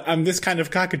 guess what? I'm this kind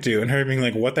of cockatoo," and her being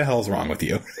like, "What the hell's wrong with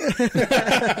you?"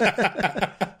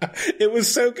 It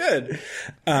was so good.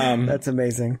 That's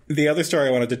amazing. The other story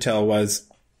I wanted to tell was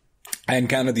I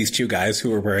encountered these two guys who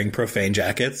were wearing profane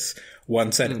jackets.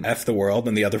 One said F the world,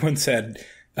 and the other one said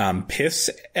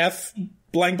piss F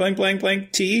blank blank blank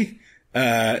blank T.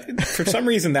 For some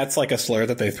reason, that's like a slur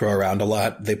that they throw around a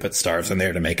lot. They put stars in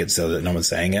there to make it so that no one's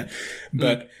saying it.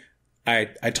 But I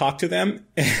talked to them,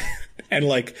 and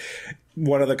like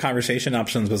one of the conversation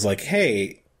options was like,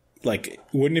 "Hey, like,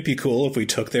 wouldn't it be cool if we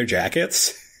took their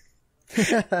jackets?"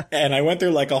 And I went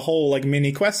through like a whole like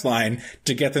mini quest line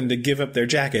to get them to give up their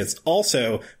jackets.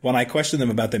 Also, when I questioned them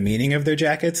about the meaning of their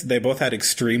jackets, they both had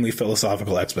extremely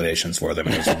philosophical explanations for them,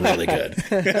 and it was really good.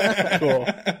 Cool.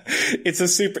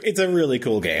 It's a really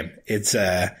cool game. It's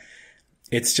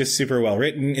just super well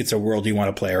written. It's a world you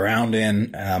want to play around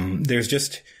in. There's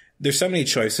so many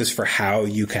choices for how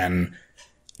you can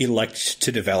elect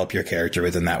to develop your character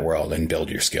within that world and build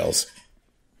your skills.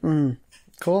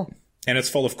 Cool. And it's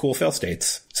full of cool fail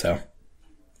states, so.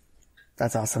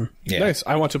 That's awesome. Yeah. Nice.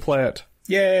 I want to play it.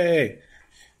 Yay!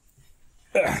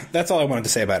 That's all I wanted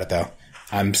to say about it, though.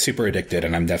 I'm super addicted,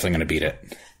 and I'm definitely going to beat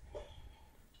it.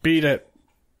 Beat it.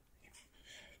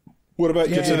 What about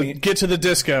get to the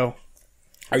disco?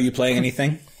 Are you playing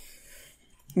anything?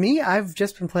 I've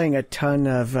just been playing a ton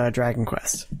of Dragon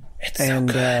Quest. It's so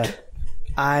good.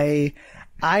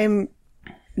 I'm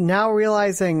now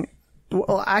realizing...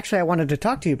 Well, actually, I wanted to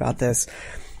talk to you about this.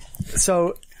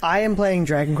 So, I am playing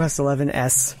Dragon Quest XI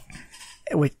S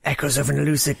with Echoes of an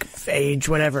Elusive Age,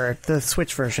 whatever, the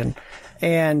Switch version.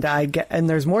 And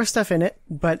there's more stuff in it,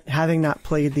 but having not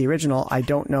played the original, I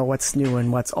don't know what's new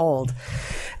and what's old.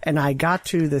 And I got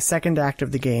to the second act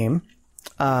of the game,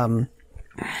 and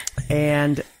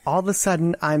all of a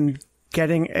sudden I'm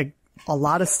getting a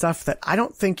lot of stuff that I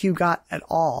don't think you got at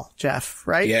all, Geoff,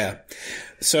 right? Yeah.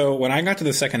 So when I got to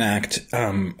the second act,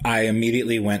 I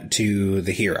immediately went to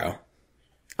the hero.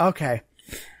 Okay.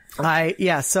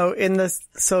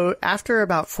 So after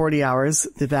about 40 hours,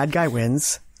 the bad guy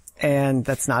wins, and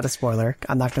that's not a spoiler.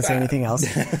 I'm not going to say anything else.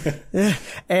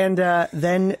 And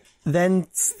then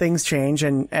things change,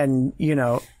 and you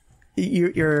know,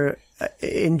 you're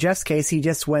in Geoff's case, he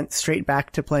just went straight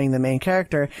back to playing the main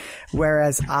character,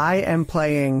 whereas I am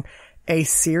playing a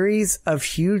series of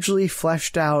hugely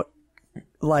fleshed out,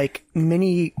 like,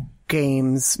 mini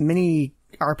games, mini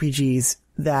RPGs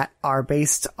that are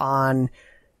based on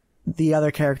the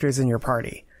other characters in your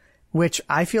party, which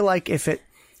I feel like if it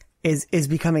is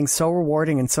becoming so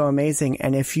rewarding and so amazing,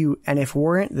 and if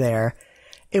weren't there,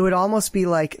 it would almost be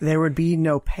like there would be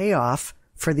no payoff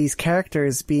for these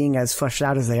characters being as fleshed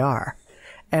out as they are.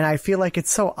 And I feel like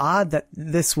it's so odd that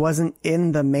this wasn't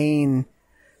in the main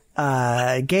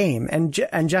game. And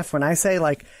Geoff, when I say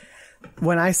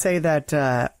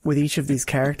that with each of these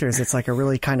characters, it's like a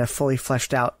really kind of fully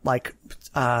fleshed out, like,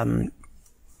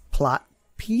 plot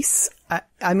piece.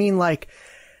 I mean, like,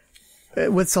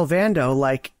 with Sylvando,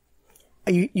 like,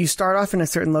 you start off in a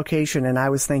certain location, and I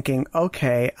was thinking,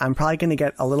 okay, I'm probably going to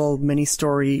get a little mini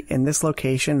story in this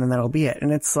location, and that'll be it.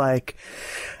 And it's like,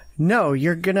 no,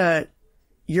 you're gonna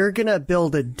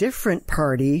build a different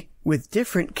party with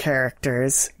different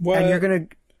characters, what?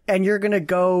 and you're gonna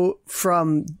go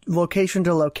from location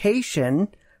to location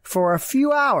for a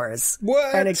few hours.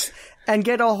 What? And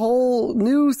get a whole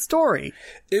new story.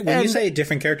 When you say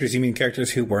different characters, you mean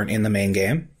characters who weren't in the main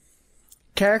game?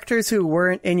 Characters who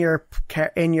weren't in your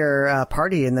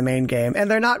party in the main game,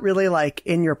 and they're not really like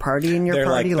in your party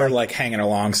party. They're like hanging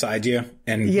alongside you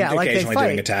and occasionally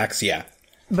doing attacks. Yeah,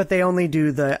 but they only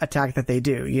do the attack that they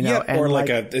do. You know, yeah, or like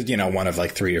one of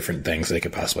like 3 different things they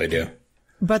could possibly do.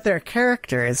 But they're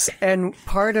characters, and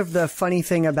part of the funny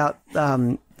thing about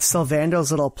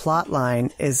Sylvando's little plot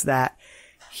line is that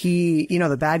he, you know,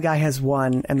 the bad guy has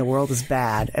won and the world is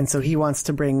bad. And so he wants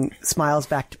to bring smiles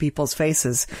back to people's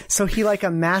faces. So he like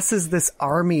amasses this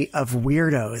army of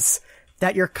weirdos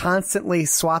that you're constantly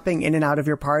swapping in and out of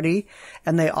your party.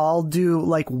 And they all do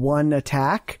like one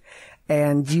attack,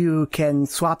 and you can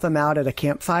swap them out at a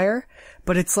campfire.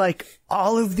 But it's like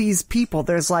all of these people,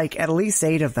 there's like at least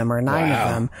 8 of them or 9 of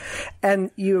them.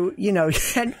 And you know,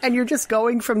 and you're just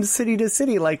going from city to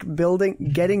city, like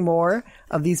getting more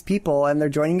of these people, and they're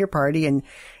joining your party, and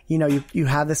you know, you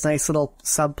have this nice little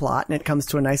subplot, and it comes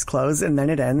to a nice close, and then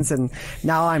it ends, and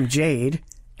now I'm Jade,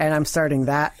 and I'm starting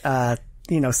that,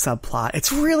 subplot.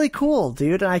 It's really cool,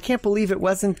 dude, and I can't believe it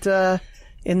wasn't,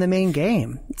 in the main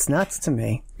game. It's nuts to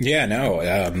me. Yeah, no,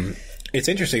 it's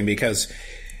interesting because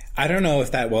I don't know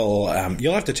if that will,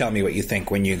 you'll have to tell me what you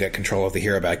think when you get control of the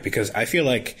hero back, because I feel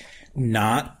like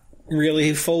not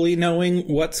really fully knowing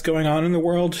what's going on in the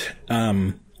world,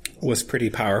 was pretty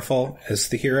powerful as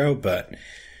the hero, but,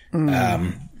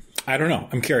 I don't know.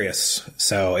 I'm curious.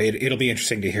 So it'll be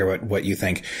interesting to hear what you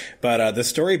think. But, the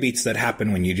story beats that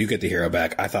happen when you do get the hero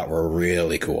back, I thought were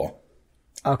really cool.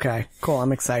 Okay, cool.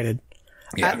 I'm excited.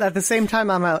 Yeah. At the same time,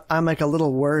 I'm like a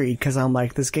little worried because I'm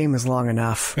like, this game is long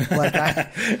enough. Like,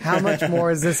 how much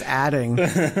more is this adding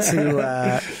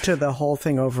to the whole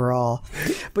thing overall?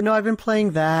 But no, I've been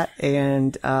playing that,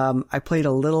 and I played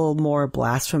a little more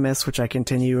Blasphemous, which I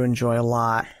continue to enjoy a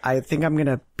lot. I think I'm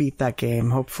gonna beat that game,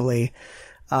 hopefully.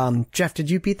 Geoff, did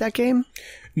you beat that game?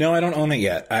 No, I don't own it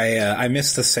yet. I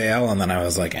missed the sale, and then I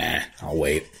was like, I'll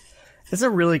wait. It's a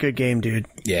really good game, dude.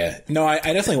 Yeah. No, I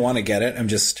definitely want to get it. I'm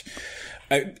just,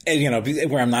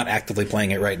 where I'm not actively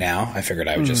playing it right now, I figured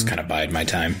I would just kind of bide my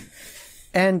time.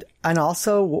 And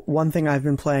also one thing I've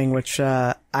been playing, which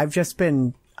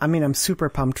I'm super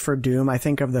pumped for Doom. I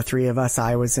think of the 3 of us,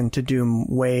 I was into Doom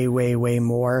way, way, way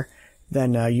more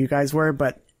than you guys were.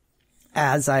 But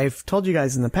as I've told you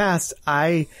guys in the past,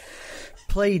 I've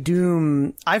played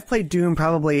Doom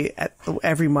probably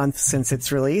every month since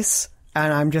its release,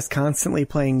 and I'm just constantly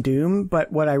playing Doom.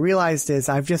 But what I realized is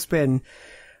I've just been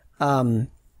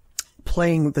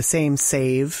playing the same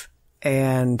save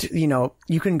and, you know,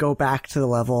 you can go back to the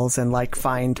levels and like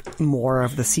find more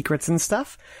of the secrets and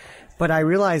stuff. But I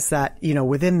realized that, you know,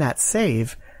 within that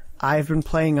save, I've been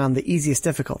playing on the easiest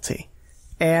difficulty,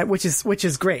 and which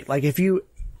is great. Like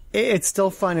it's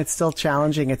still fun, it's still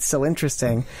challenging, it's still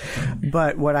interesting.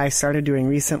 But what I started doing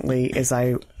recently is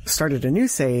I started a new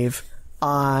save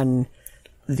on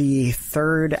the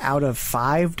 3rd out of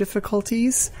 5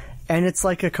 difficulties, and it's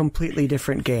like a completely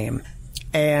different game.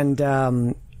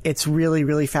 And it's really,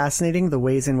 really fascinating, the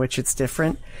ways in which it's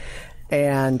different.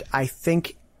 And I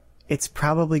think it's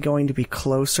probably going to be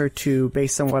closer to,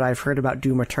 based on what I've heard about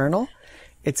Doom Eternal,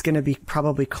 it's going to be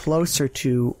probably closer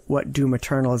to what Doom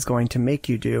Eternal is going to make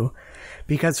you do.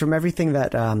 Because from everything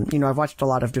that, you know, I've watched a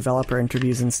lot of developer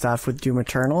interviews and stuff with Doom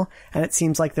Eternal, and it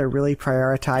seems like they're really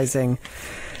prioritizing,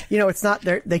 you know, it's not,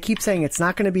 they keep saying it's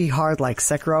not going to be hard like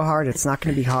Sekiro hard, it's not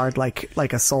going to be hard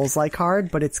like a Souls-like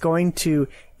hard, but it is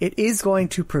going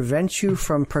to prevent you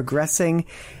from progressing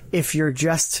if you're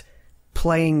just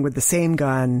playing with the same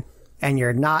gun and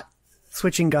you're not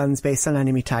switching guns based on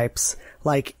enemy types.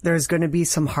 Like, there's going to be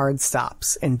some hard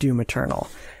stops in Doom Eternal.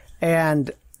 And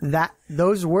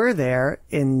those were there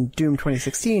in Doom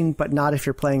 2016, but not if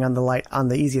you're playing on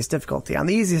the easiest difficulty. On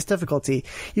the easiest difficulty,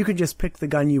 you can just pick the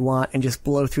gun you want and just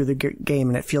blow through the game,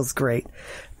 and it feels great.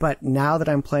 But now that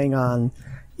I'm playing on,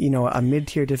 you know, a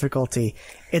mid-tier difficulty,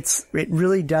 it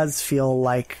really does feel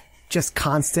like just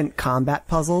constant combat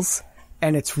puzzles,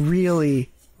 and it's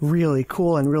really, really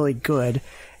cool and really good.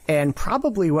 And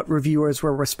probably what reviewers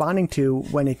were responding to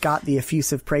when it got the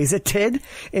effusive praise it did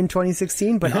in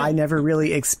 2016, but I never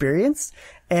really experienced.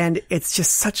 And it's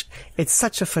just such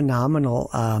a phenomenal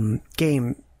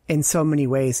game in so many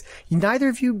ways. Neither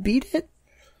of you beat it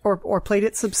or played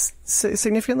it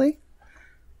significantly?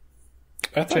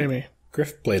 I thought Jamie.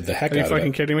 Griff played the heck out of it. Are you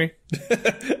fucking kidding me?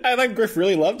 I think Griff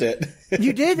really loved it.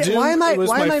 You did? Doom why am I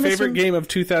my favorite game of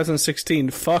 2016.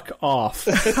 Fuck off.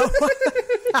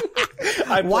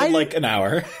 I played like an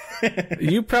hour.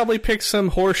 You probably picked some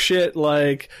horse shit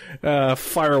like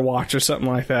Firewatch or something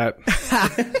like that.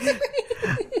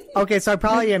 Okay, so I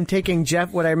probably am taking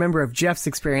what I remember of Jeff's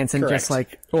experience and Correct. just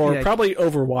like... Or probably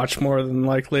Overwatch more than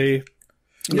likely.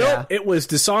 Yeah. Nope, it was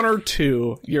Dishonored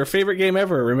 2. Your favorite game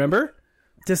ever, remember?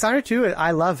 Dishonored 2,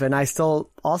 I love, and I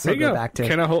still also go back to.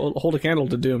 Cannot hold a candle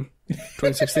to Doom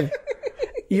 2016.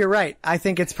 You're right. I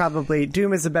think it's probably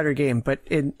Doom is a better game, but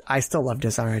I still love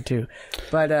Dishonored 2.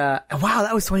 But wow,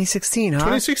 that was 2016, huh?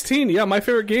 2016, yeah. My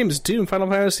favorite games: Doom, Final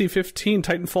Fantasy 15,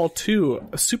 Titanfall 2,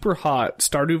 Super Hot,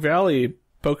 Stardew Valley,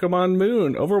 Pokemon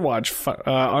Moon, Overwatch,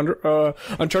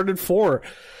 Uncharted 4.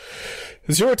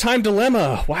 Zero Time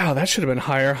Dilemma. Wow, that should have been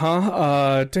higher,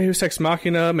 huh? Deus Ex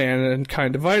Machina,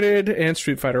 Mankind Divided, and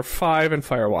Street Fighter 5 and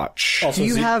Firewatch.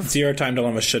 Also, Zero Time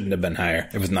Dilemma shouldn't have been higher.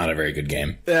 It was not a very good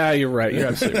game. Yeah, you're right. You're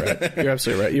absolutely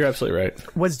right. You're absolutely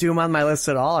right. Was Doom on my list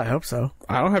at all? I hope so.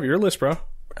 I don't have your list, bro.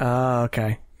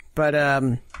 Okay.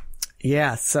 But,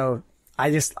 yeah, so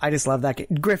I just love that game.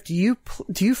 Griff, do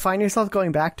you find yourself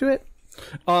going back to it?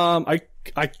 I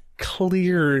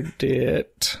cleared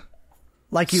it.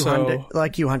 Like you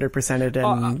 100%ed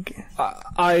and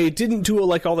I didn't do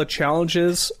like all the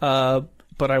challenges, but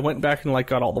I went back and like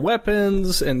got all the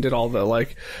weapons and did all the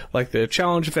like the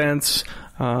challenge events.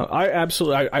 I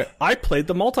played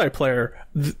the multiplayer.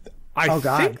 I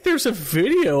think there's a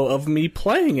video of me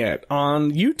playing it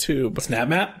on YouTube. Snap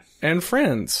Map and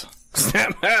friends.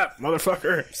 Snap Map,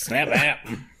 motherfucker. Snap Map.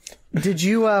 Did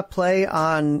you play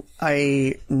on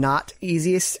a not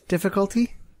easiest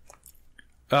difficulty?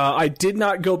 I did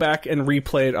not go back and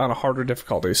replay it on a harder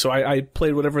difficulty, so I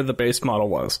played whatever the base model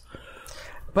was.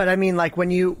 But I mean, like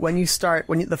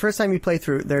the first time you play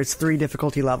through, there's 3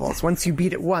 difficulty levels. Once you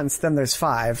beat it once, then there's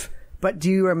 5. But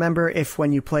do you remember if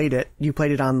when you played it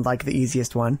on like the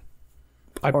easiest one?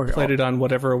 I played it on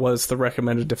whatever was the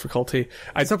recommended difficulty.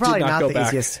 So probably did not go the back.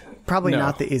 easiest. Probably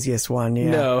not the easiest one,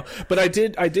 yeah. No, but I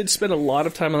did spend a lot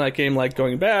of time on that game, like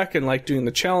going back and like doing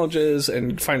the challenges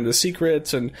and finding the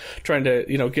secrets and trying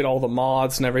to, get all the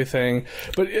mods and everything.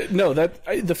 But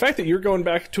the fact that you're going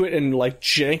back to it and like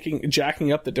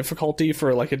jacking up the difficulty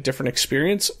for like a different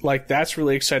experience, like that's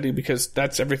really exciting because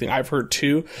that's everything I've heard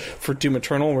too for Doom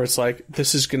Eternal, where it's like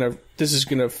this is gonna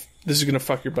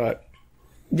fuck your butt.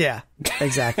 Yeah,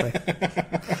 exactly.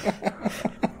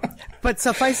 But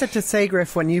suffice it to say,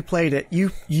 Griff, when you played it,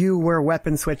 you were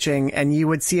weapon switching, and you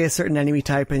would see a certain enemy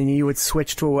type, and you would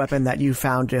switch to a weapon that you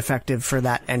found effective for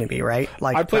that enemy, right?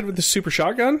 Like I played with the super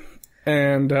shotgun,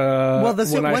 and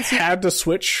when I had to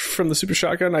switch from the super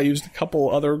shotgun, I used a couple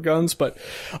other guns, but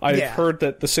I've heard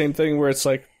that the same thing where it's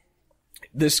like,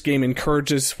 this game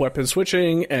encourages weapon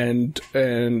switching and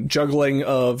juggling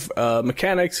of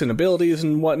mechanics and abilities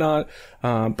and whatnot.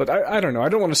 But I don't know. I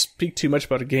don't want to speak too much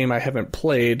about a game I haven't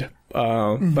played.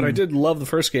 But I did love the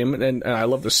first game, and I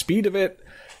love the speed of it,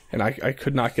 and I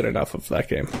could not get enough of that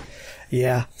game.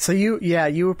 Yeah. So you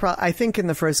were I think in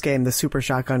the first game, the super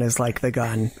shotgun is like the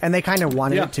gun, and they kind of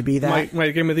wanted it to be that.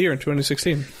 My game of the year in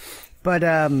 2016. But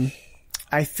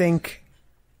I think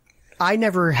I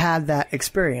never had that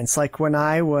experience. Like when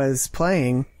I was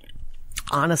playing,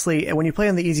 honestly, when you play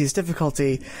on the easiest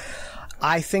difficulty,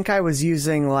 I think I was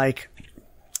using I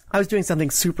was doing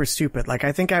something super stupid. Like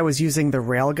I think I was using the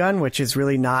railgun, which is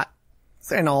really not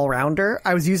an all-rounder.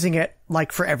 I was using it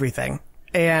for everything.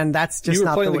 And that's just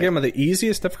not the way. You were playing the game on the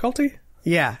easiest difficulty?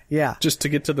 Yeah. Just to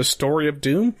get to the story of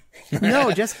Doom?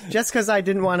 No, just because I just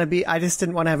didn't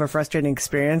want to have a frustrating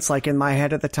experience. Like in my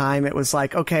head at the time, it was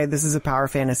like, okay, this is a power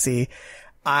fantasy.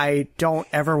 I don't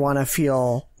ever want to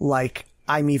feel like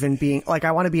I'm even being,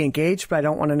 I want to be engaged, but I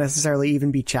don't want to necessarily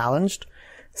even be challenged.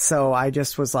 So I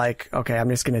just was like, okay, I'm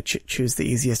just going to choose the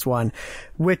easiest one,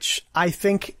 which I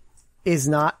think is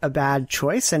not a bad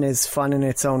choice and is fun in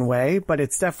its own way, but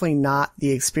it's definitely not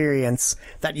the experience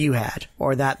that you had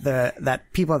or that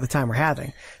people at the time were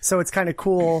having. So it's kind of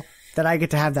cool that I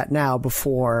get to have that now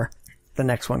before the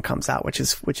next one comes out, which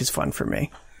is fun for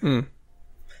me. Mm.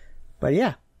 But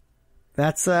yeah,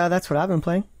 that's what I've been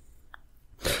playing.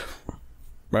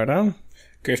 Right on.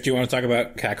 Griff, do you want to talk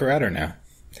about Kakarot or no?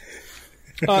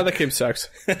 Oh, that game sucks.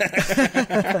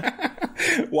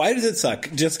 Why does it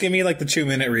suck? Just give me the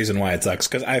 2-minute reason why it sucks.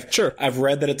 Because I've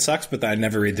read that it sucks, but I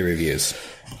never read the reviews.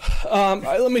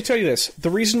 Let me tell you this. The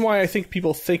reason why I think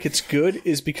people think it's good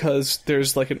is because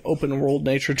there's an open world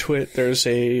nature to it. There's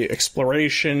a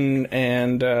exploration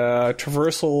and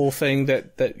traversal thing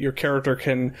that your character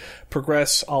can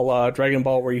progress a la Dragon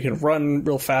Ball, where you can run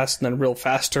real fast and then real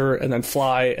faster and then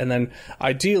fly. And then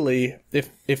ideally,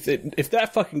 if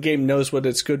that fucking game knows what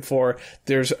it's good for,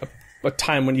 there's a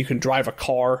time when you can drive a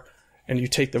car and you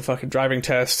take the fucking driving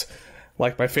test.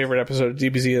 Like my favorite episode of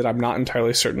DBZ that I'm not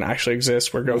entirely certain actually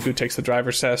exists, where Goku takes the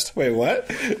driver's test. Wait, what?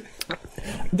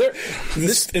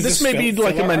 This may be a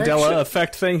Mandela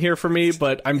effect thing here for me,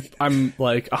 but I'm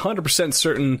 100%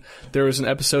 certain there was an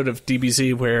episode of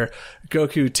DBZ where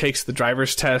Goku takes the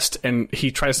driver's test and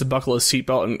he tries to buckle his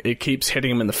seatbelt and it keeps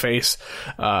hitting him in the face.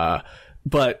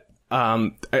 But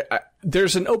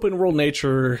there's an open world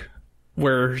nature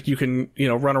where you can,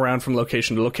 run around from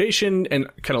location to location and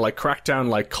kind of crack down,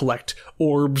 collect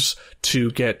orbs to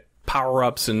get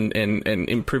power-ups and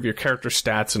improve your character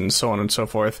stats and so on and so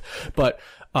forth. But,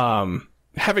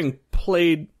 having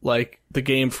played, the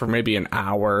game for maybe an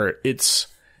hour, it's,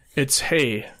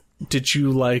 hey, did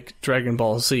you like Dragon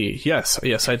Ball Z? Yes,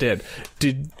 I did.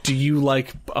 Do you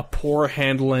like a poor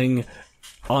handling,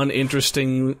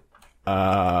 uninteresting,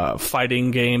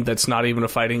 fighting game that's not even a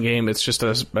fighting game? It's just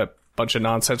a bunch of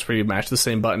nonsense where you mash the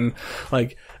same button.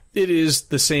 It is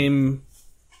the same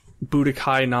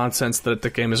Budokai nonsense that the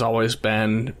game has always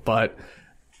been, but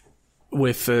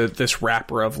with this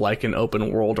wrapper of an open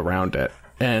world around it.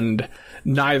 And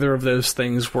neither of those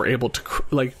things were able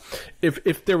to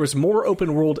if there was more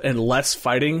open world and less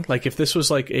fighting, if this was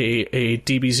a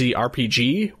DBZ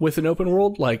RPG with an open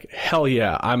world, hell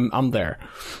yeah, I'm there.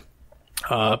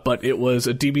 But it was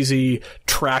a DBZ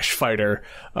trash fighter,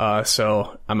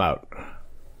 so I'm out.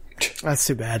 That's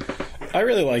too bad. I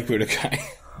really like Budokai.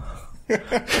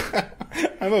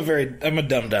 I'm a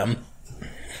dum-dum.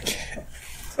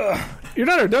 You're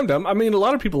not a dum-dum. I mean, a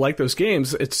lot of people like those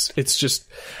games. It's just,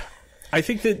 I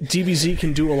think that DBZ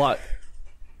can do a lot.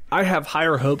 I have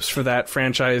higher hopes for that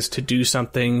franchise to do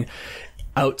something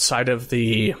outside of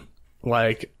the,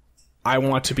 I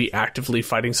want to be actively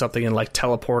fighting something and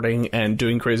teleporting and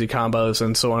doing crazy combos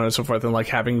and so on and so forth, and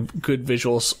having good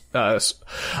visuals,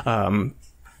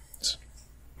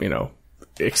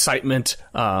 excitement.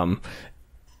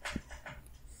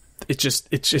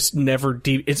 It's just never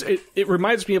deep. It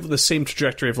reminds me of the same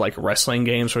trajectory of wrestling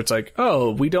games where it's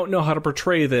oh, we don't know how to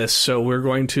portray this, so we're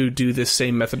going to do this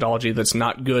same methodology that's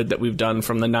not good that we've done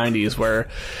from the 90s, where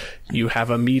you have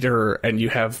a meter and you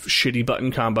have shitty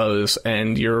button combos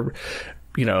and you're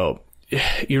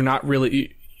not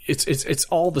really, it's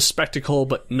all the spectacle,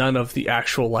 but none of the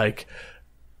actual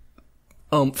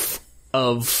oomph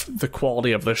of the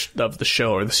quality of the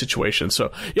show or the situation.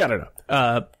 So yeah, I don't know.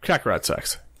 Kakarot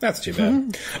sucks. That's too bad.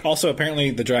 Mm-hmm. Also, apparently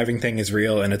the driving thing is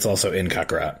real and it's also in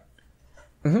Kakarot.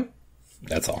 Mm-hmm.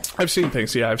 That's all. I've seen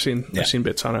things. Yeah, I've seen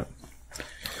bits on it.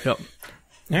 Yep.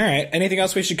 All right. Anything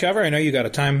else we should cover? I know you got a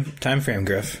time frame,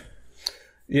 Griff.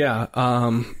 Yeah.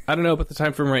 I don't know about the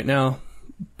time frame right now,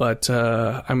 But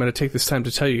I'm going to take this time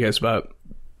to tell you guys about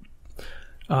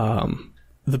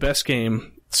the best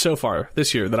game so far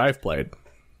this year that I've played.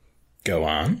 Go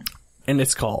on. And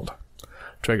it's called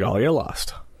Dragalia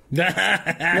Lost.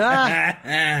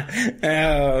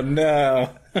 Oh, no.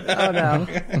 Oh, no.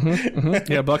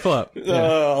 Yeah, buckle up.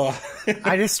 Oh.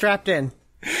 I just strapped in.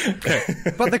 Okay.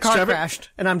 But the car crashed,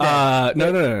 and I'm dead.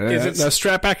 No,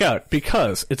 strap back out,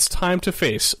 because it's time to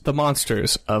face the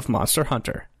monsters of Monster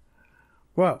Hunter.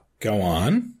 Whoa. Go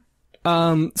on.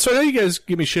 So I know you guys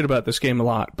give me shit about this game a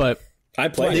lot, but I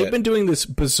played it. They've been doing this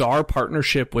bizarre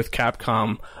partnership with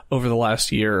Capcom over the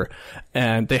last year,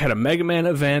 and they had a Mega Man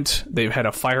event. They've had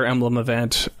a Fire Emblem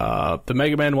event. The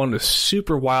Mega Man one was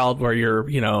super wild, where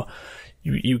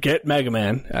you get Mega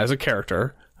Man as a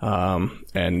character,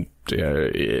 and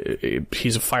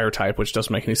he's a fire type, which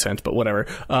doesn't make any sense, but whatever.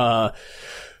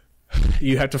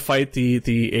 You have to fight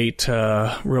the 8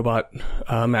 robot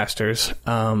masters.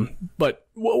 But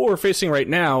what we're facing right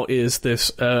now is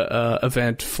this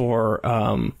event for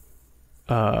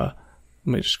let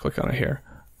me just click on it here.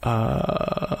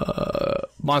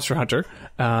 Monster Hunter,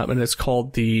 and it's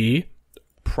called the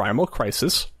Primal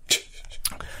Crisis.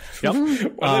 Yep.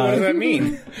 What does that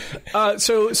mean?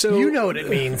 So you know what it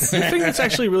means. The thing that's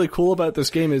actually really cool about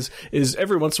this game is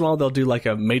every once in a while they'll do like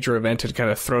a major event to kind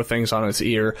of throw things on its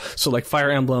ear. So like Fire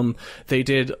Emblem, they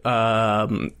did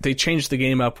they changed the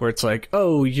game up where it's like,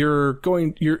 oh,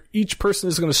 each person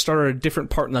is going to start at a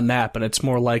different part in the map, and it's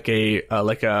more like a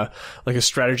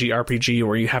strategy RPG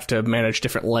where you have to manage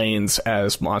different lanes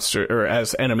as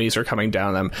as enemies are coming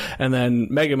down them. And then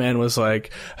Mega Man was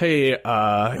like, hey,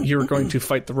 you're going to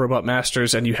fight the robot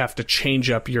masters, and you have to change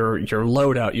up your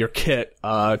loadout, your kit,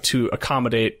 to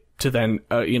accommodate to then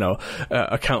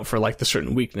account for like the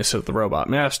certain weakness of the robot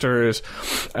masters.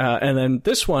 And then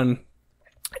this one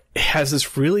has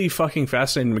this really fucking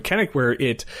fascinating mechanic where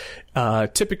it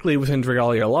typically within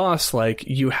Dragalia Lost, like,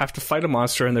 you have to fight a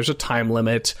monster and there's a time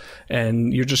limit,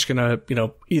 and you're just gonna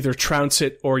either trounce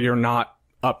it or you're not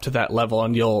up to that level,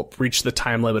 and you'll reach the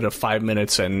time limit of 5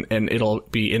 minutes, and it'll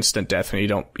be instant death, and you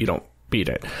don't beat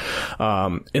it.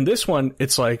 In this one,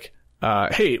 it's like,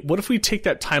 hey, what if we take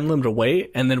that time limit away,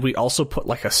 and then we also put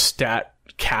like a stat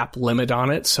cap limit on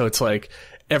it? So it's like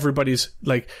everybody's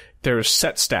like, there's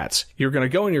set stats. You're going to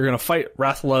go and you're going to fight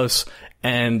Rathalos,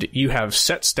 and you have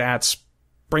set stats.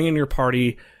 Bring in your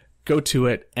party, go to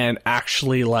it, and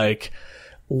actually like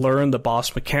learn the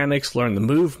boss mechanics, learn the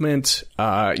movement.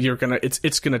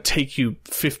 It's gonna take you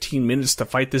 15 minutes to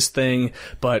fight this thing,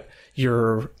 but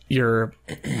you're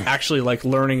actually like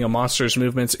learning a monster's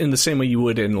movements in the same way you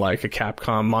would in like a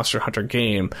Capcom Monster Hunter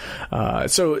game.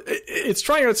 So it's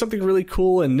trying out something really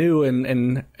cool and new,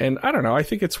 and I don't know, I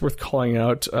think it's worth calling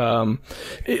out.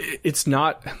 It's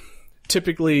not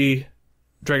typically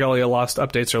Dragalia Lost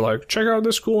updates are like, check out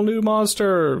this cool new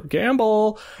monster,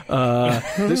 gamble.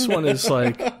 This one is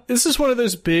like, this is one of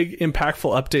those big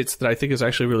impactful updates that I think is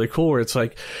actually really cool, where it's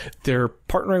like they're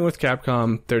partnering with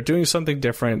Capcom, they're doing something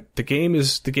different, the game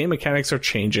mechanics are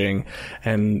changing,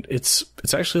 and it's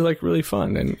actually like really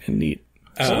fun and neat.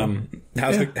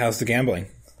 How's the gambling?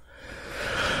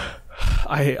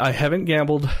 I haven't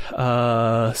gambled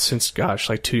since,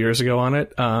 like 2 years ago on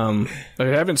it. I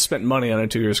haven't spent money on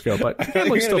it 2 years ago, but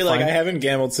gambling's still fine. Like, I haven't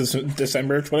gambled since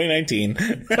December of 2019.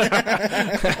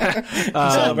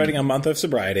 Celebrating a month of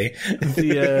sobriety.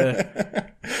 The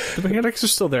mechanics are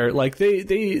still there. Like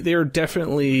they are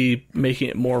definitely making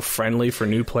it more friendly for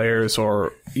new players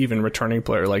or even returning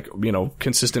player, like,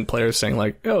 consistent players saying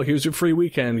like, oh, here's your free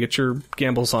weekend, get your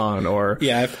gambles on. Or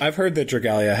yeah, I've heard that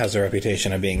Dragalia has a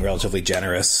reputation of being relatively generous.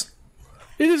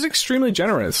 It is extremely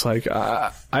generous. Like,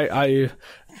 okay,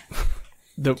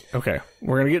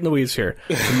 we're gonna get in the weeds here.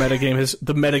 The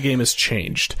metagame has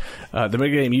changed. The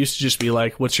metagame used to just be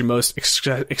like, what's your most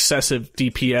excessive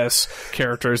DPS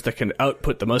characters that can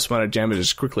output the most amount of damage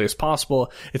as quickly as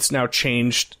possible. It's now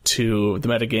changed to, the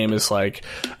metagame is like,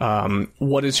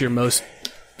 what is your most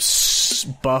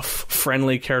buff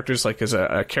friendly characters, like as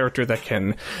a character that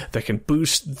can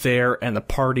boost their and the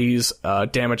party's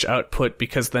damage output,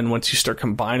 because then once you start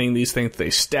combining these things, they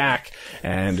stack,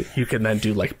 and you can then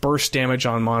do like burst damage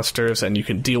on monsters, and you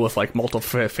can deal with like multiple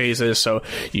phases. So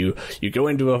you go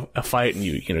into a fight, and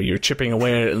you're chipping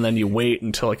away at it, and then you wait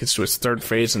until it gets to its third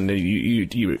phase, and then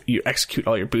you execute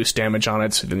all your boost damage on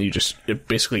it. So then you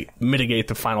basically mitigate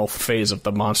the final phase of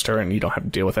the monster, and you don't have to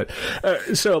deal with it.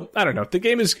 So I don't know. The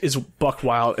game is buck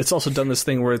wild. It's also done this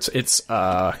thing where it's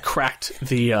cracked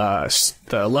the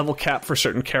level cap for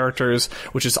certain characters,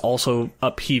 which is also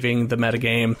upheaving the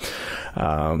metagame.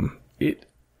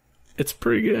 It's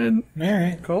pretty good. All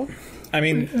right, cool. I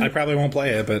mean, I probably won't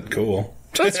play it, but cool.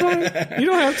 That's fine. You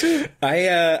don't have to.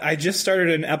 I just started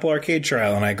an Apple Arcade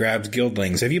trial and I grabbed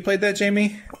Guildlings. Have you played that,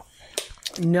 Jamie?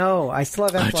 No, I still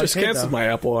have Apple Arcade. I just canceled my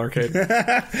Apple Arcade.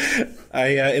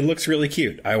 It looks really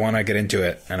cute. I want to get into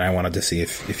it, and I wanted to see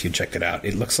if you checked it out.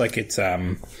 It looks like it's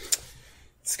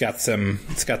got some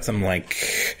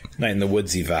like Night in the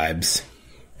Woodsy vibes.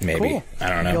 Maybe. Cool. I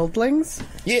don't know. Buildlings?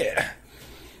 Yeah.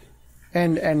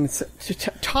 And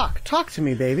talk to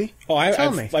me, baby. Oh,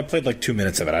 Tell me. I played like 2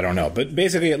 minutes of it. I don't know, but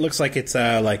basically it looks like it's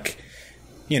like,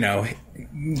 you know,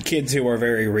 kids who are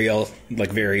very real,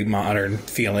 like very modern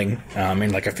feeling,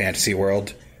 in like a fantasy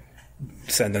world,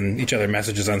 sending each other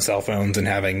messages on cell phones and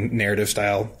having narrative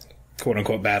style, quote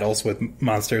unquote, battles with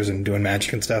monsters and doing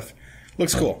magic and stuff.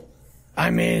 Looks cool.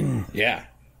 I'm in. Yeah.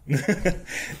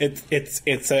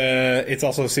 It's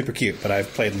also super cute, but I've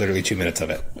played literally 2 minutes of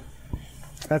it.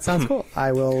 That sounds cool.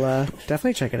 I will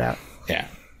definitely check it out. Yeah.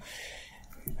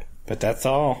 But that's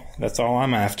all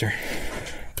I'm after.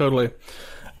 Totally.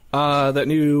 That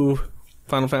new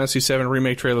Final Fantasy VII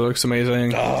Remake trailer looks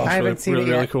amazing. I haven't seen it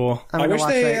yet. Really cool. I'm going to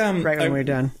watch it right when we're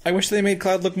done. I wish they made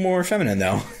Cloud look more feminine,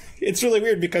 though. It's really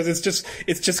weird because it's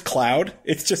just Cloud.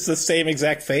 It's just the same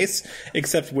exact face,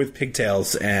 except with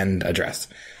pigtails and a dress.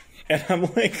 And I'm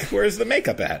like, where's the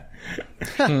makeup at?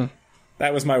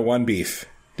 That was my one beef.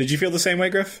 Did you feel the same way,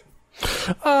 Griff?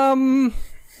 That's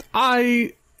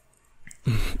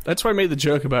why I made the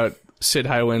joke about Sid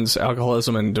Highwind's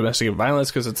alcoholism and domestic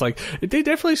violence, because it's like, they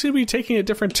definitely seem to be taking a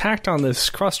different tact on this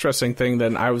cross-dressing thing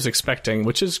than I was expecting,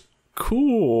 which is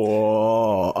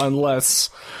cool, unless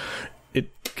it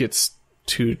gets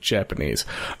too Japanese.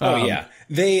 Yeah.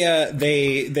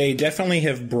 They definitely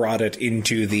have brought it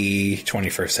into the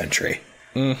 21st century.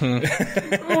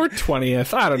 Mm-hmm. Or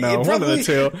 20th. I don't know. One of the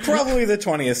two. Probably the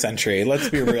 20th century. Let's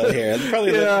be real here.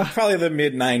 Probably the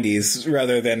mid 90s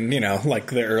rather than, like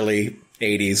the early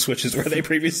 80s, which is where they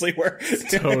previously were.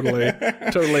 Totally.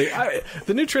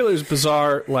 The new trailer is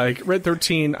bizarre. Like Red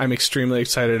 13, I'm extremely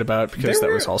excited about because that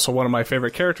was also one of my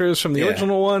favorite characters from the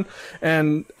original one,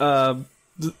 and the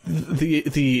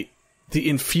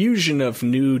infusion of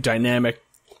new dynamic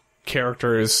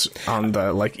characters on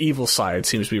the evil side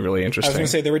seems to be really interesting. I was going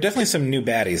to say there were definitely some new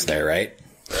baddies there, right?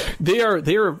 They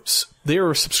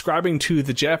are subscribing to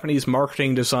the Japanese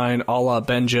marketing design a la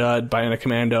Ben Judd, Bionic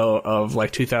Commando of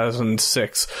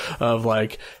 2006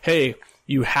 of hey,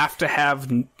 you have to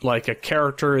have a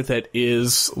character that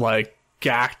is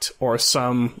Gact or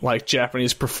some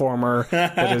Japanese performer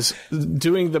that is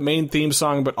doing the main theme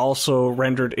song but also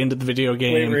rendered into the video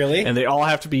game. Wait, really? And they all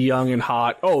have to be young and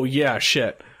hot. Oh yeah,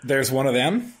 shit. There's one of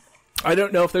them? I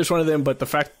don't know if there's one of them, but the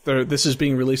fact that this is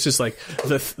being released is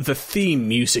the theme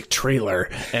music trailer,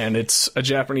 and it's a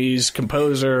Japanese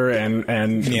composer and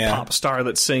pop star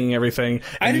that's singing everything.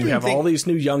 And you have all these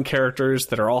new young characters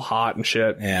that are all hot and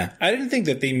shit. Yeah, I didn't think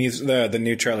that the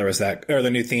new trailer was the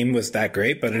new theme was that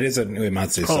great, but it is a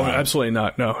Uematsu song. Oh, absolutely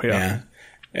not. No, yeah.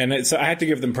 And so I have to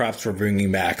give them props for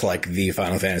bringing back the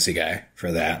Final Fantasy guy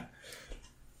for that.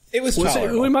 It was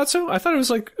tolerable. It Uematsu? I thought it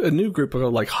was a new group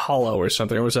of Hollow or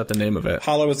something, or was that the name of it?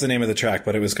 Hollow was the name of the track,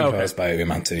 but it was composed by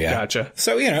Uematsu, yeah. Gotcha.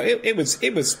 So,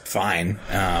 it was fine.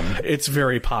 It's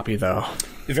very poppy, though.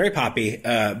 Very poppy,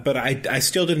 but I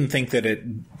still didn't think that it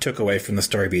took away from the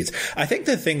story beats. I think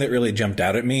the thing that really jumped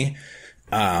out at me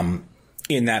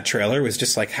in that trailer was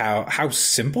just how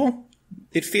simple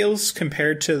it feels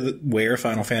compared to where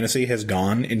Final Fantasy has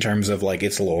gone in terms of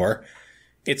its lore.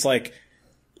 It's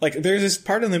there's this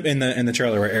part in the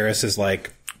trailer where Aeris is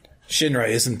Shinra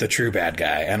isn't the true bad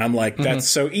guy, and I'm that's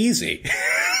so easy.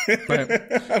 Right.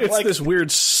 It's this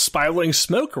weird spiraling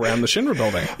smoke around the Shinra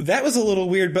building. That was a little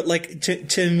weird, but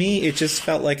to me, it just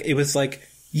felt it was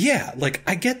yeah,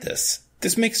 I get this.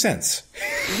 This makes sense.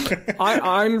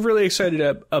 I'm really excited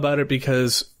about it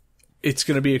because it's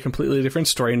going to be a completely different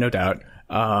story, no doubt.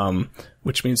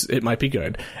 Which means it might be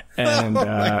good. And, oh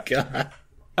my God.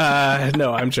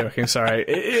 No, I'm joking. Sorry.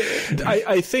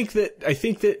 I think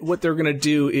that what they're going to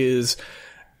do is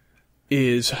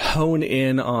hone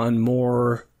in on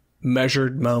more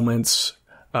measured moments.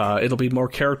 It'll be more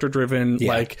character driven.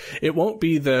 Yeah. It won't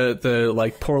be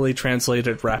the poorly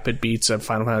translated rapid beats of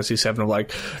Final Fantasy VII of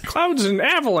Cloud's an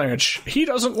avalanche. He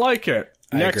doesn't like it.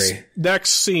 I agree.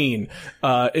 Next scene.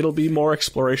 It'll be more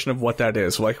exploration of what that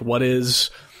is. What is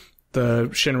the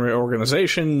Shinra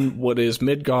organization? What is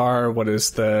Midgar? What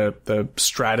is the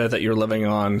strata that you're living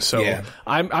on? So yeah.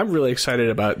 I'm really excited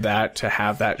about that, to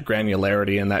have that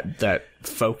granularity and that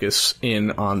focus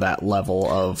in on that level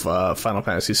of Final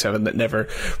Fantasy VII that never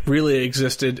really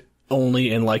existed,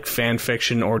 only in fan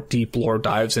fiction or deep lore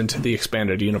dives into the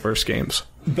expanded universe games.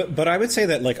 But I would say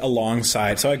that, like,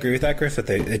 alongside... So I agree with that, Griff, that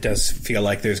it does feel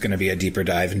like there's going to be a deeper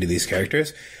dive into these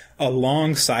characters.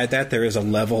 Alongside that, there is a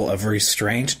level of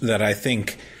restraint that I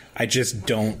think I just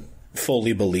don't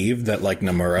fully believe that, like,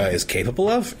 Nomura is capable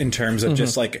of, in terms of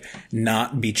just, like,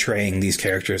 not betraying these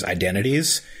characters'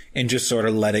 identities and just sort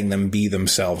of letting them be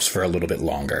themselves for a little bit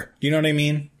longer. You know what I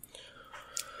mean?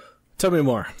 Tell me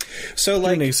more. So,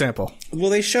 like... Give an example.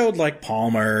 Well, they showed, like,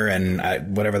 Palmer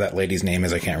and whatever that lady's name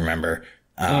is, I can't remember.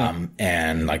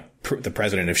 And, like, the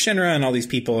president of Shinra and all these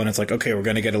people, and it's like, okay, we're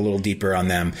going to get a little deeper on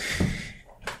them.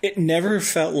 It never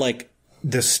felt like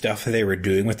the stuff they were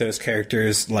doing with those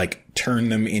characters, like,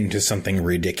 turned them into something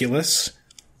ridiculous.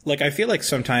 Like, I feel like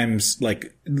sometimes,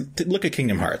 like, look at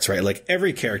Kingdom Hearts, right? Like,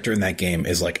 every character in that game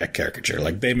is, like, a caricature.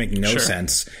 Like, they make no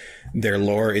sense. Their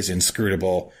lore is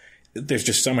inscrutable. There's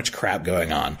just so much crap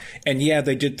going on. And yeah,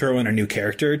 they did throw in a new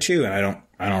character or two, and I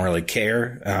don't really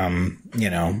care. You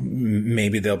know,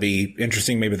 maybe they'll be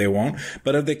interesting, maybe they won't.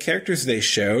 But of the characters they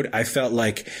showed, I felt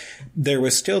like there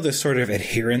was still this sort of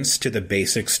adherence to the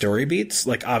basic story beats.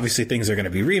 Like, obviously things are going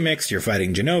to be remixed. You're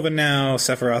fighting Genova now.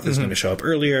 Sephiroth is going to show up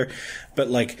earlier. But,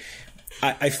 like,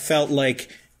 I felt like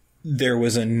there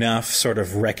was enough sort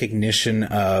of recognition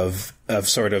of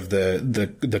sort of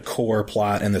the core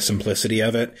plot and the simplicity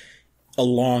of it,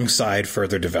 alongside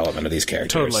further development of these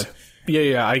characters. Totally.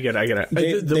 Yeah, I get it.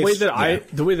 The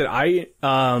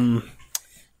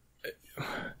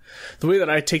way that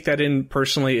I take that in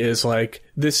personally is, like,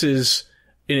 this is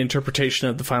an interpretation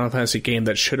of the Final Fantasy game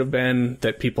that should have been,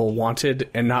 that people wanted,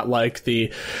 and not like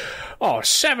the,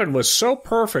 7 was so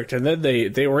perfect, and then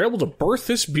they were able to birth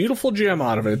this beautiful gem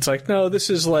out of it. It's like, no, this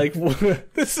is like,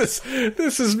 this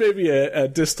is maybe a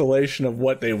distillation of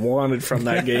what they wanted from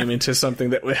that game into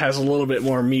something that has a little bit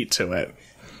more meat to it.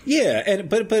 Yeah,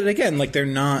 but again, like, they're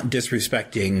not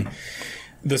disrespecting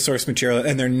the source material,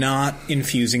 and they're not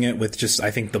infusing it with just,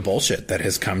 I think, the bullshit that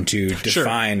has come to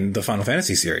define the Final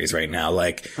Fantasy series right now.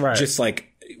 Like, just like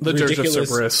the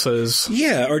ridiculous,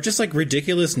 or just like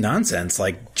ridiculous nonsense,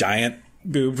 like giant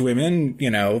boobed women, you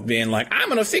know, being like, I'm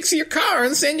gonna fix your car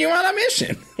and send you on a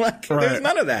mission. Like, there's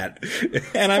none of that.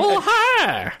 And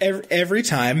every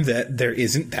time that there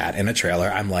isn't that in a trailer,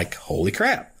 I'm like, holy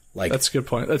crap. Like, that's a good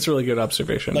point. That's a really good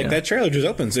observation. Like, that trailer just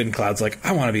opens and Cloud's like,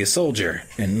 I want to be a soldier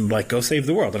and, like, go save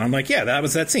the world. And I'm like, yeah, that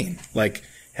was that scene. Like,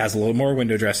 has a little more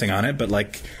window dressing on it, but,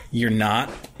 like, you're not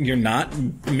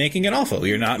making it awful.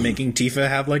 You're not making Tifa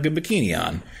have, like, a bikini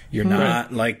on. You're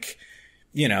not, like,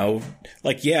 you know,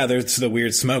 like, yeah, there's the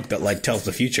weird smoke that, like, tells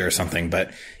the future or something,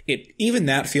 but even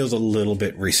that feels a little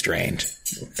bit restrained.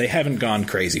 They haven't gone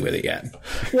crazy with it yet.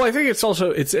 Well, I think it's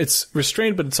also, it's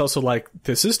restrained, but it's also like,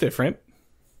 this is different.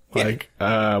 Like,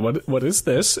 what is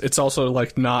this? It's also,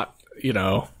 like, not, you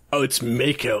know, it's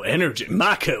Mako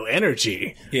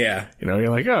energy. Yeah. You know, you're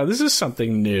like, this is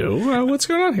something new. What's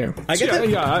going on here? I get that.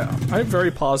 Yeah, I'm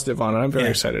very positive on it. I'm very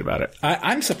excited about it.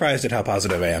 I'm surprised at how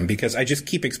positive I am, because I just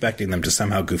keep expecting them to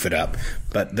somehow goof it up.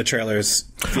 But the trailers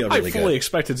feel really good. I fully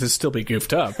expect it to still be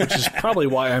goofed up, which is probably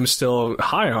why I'm still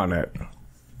high on it.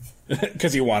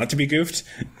 Because you want it to be goofed?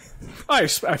 I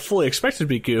fully expect it to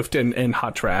be goofed and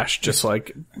hot trash, just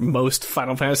like most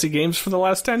Final Fantasy games for the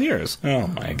last 10 years. Oh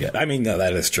my god. I mean, no,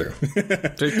 that is true.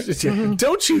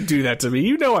 Don't you do that to me.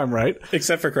 You know I'm right.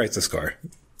 Except for Crisis Core.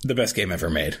 The best game ever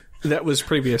made. That was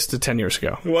previous to 10 years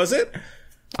ago. Was it?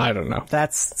 I don't know.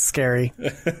 That's scary.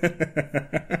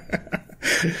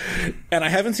 And I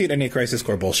haven't seen any Crisis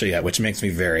Core bullshit yet, which makes me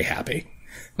very happy.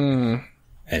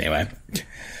 Anyway.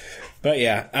 But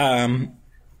yeah,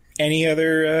 any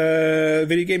other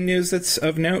video game news that's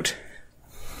of note?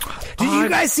 Did you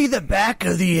guys see the back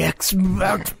of the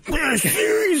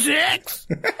Series X?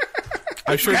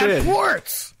 I sure did.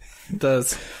 Ports. It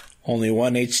does. Only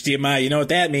one HDMI. You know what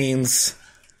that means?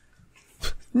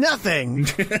 Nothing.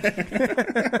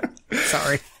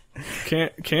 Sorry.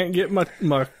 Can't get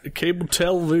my cable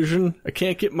television. I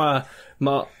can't get my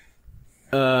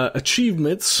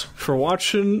achievements for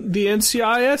watching the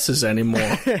NCISs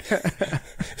anymore.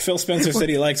 Phil Spencer said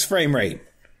he likes frame rate.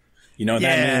 You know what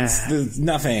that means? There's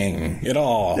nothing at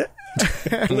all.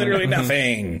 Literally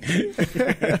nothing.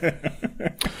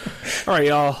 All right,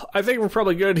 y'all. I think we're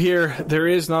probably good here. There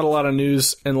is not a lot of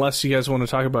news, unless you guys want to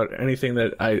talk about anything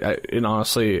that and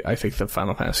honestly, I think the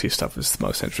Final Fantasy stuff is the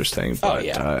most interesting. But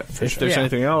if there's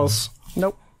anything else,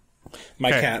 nope.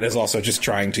 My cat is also just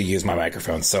trying to use my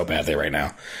microphone so badly right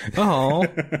now. Oh,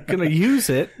 gonna use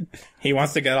it. He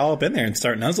wants to get all up in there and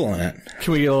start nuzzling it.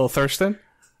 Can we get a little Thurston?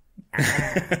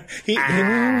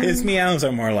 His meows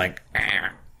are more like...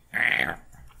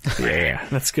 Yeah,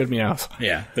 that's good meows.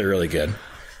 Yeah, they're really good.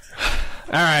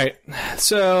 All right,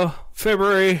 so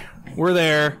February, we're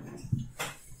there.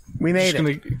 We made it.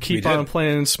 Just gonna keep on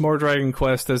playing some more Dragon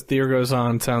Quest as the year goes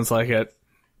on. Sounds like it.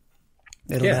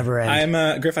 It'll never end.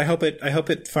 I'm Griff. I hope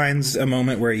it finds a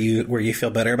moment where you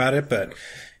feel better about it. But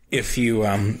if you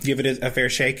give it a fair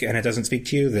shake and it doesn't speak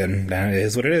to you, then it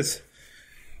is what it is.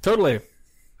 Totally.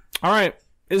 All right,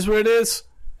 is what it is.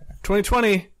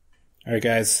 2020. All right,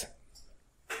 guys.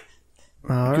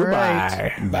 All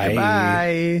Goodbye. right. Bye.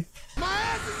 Goodbye.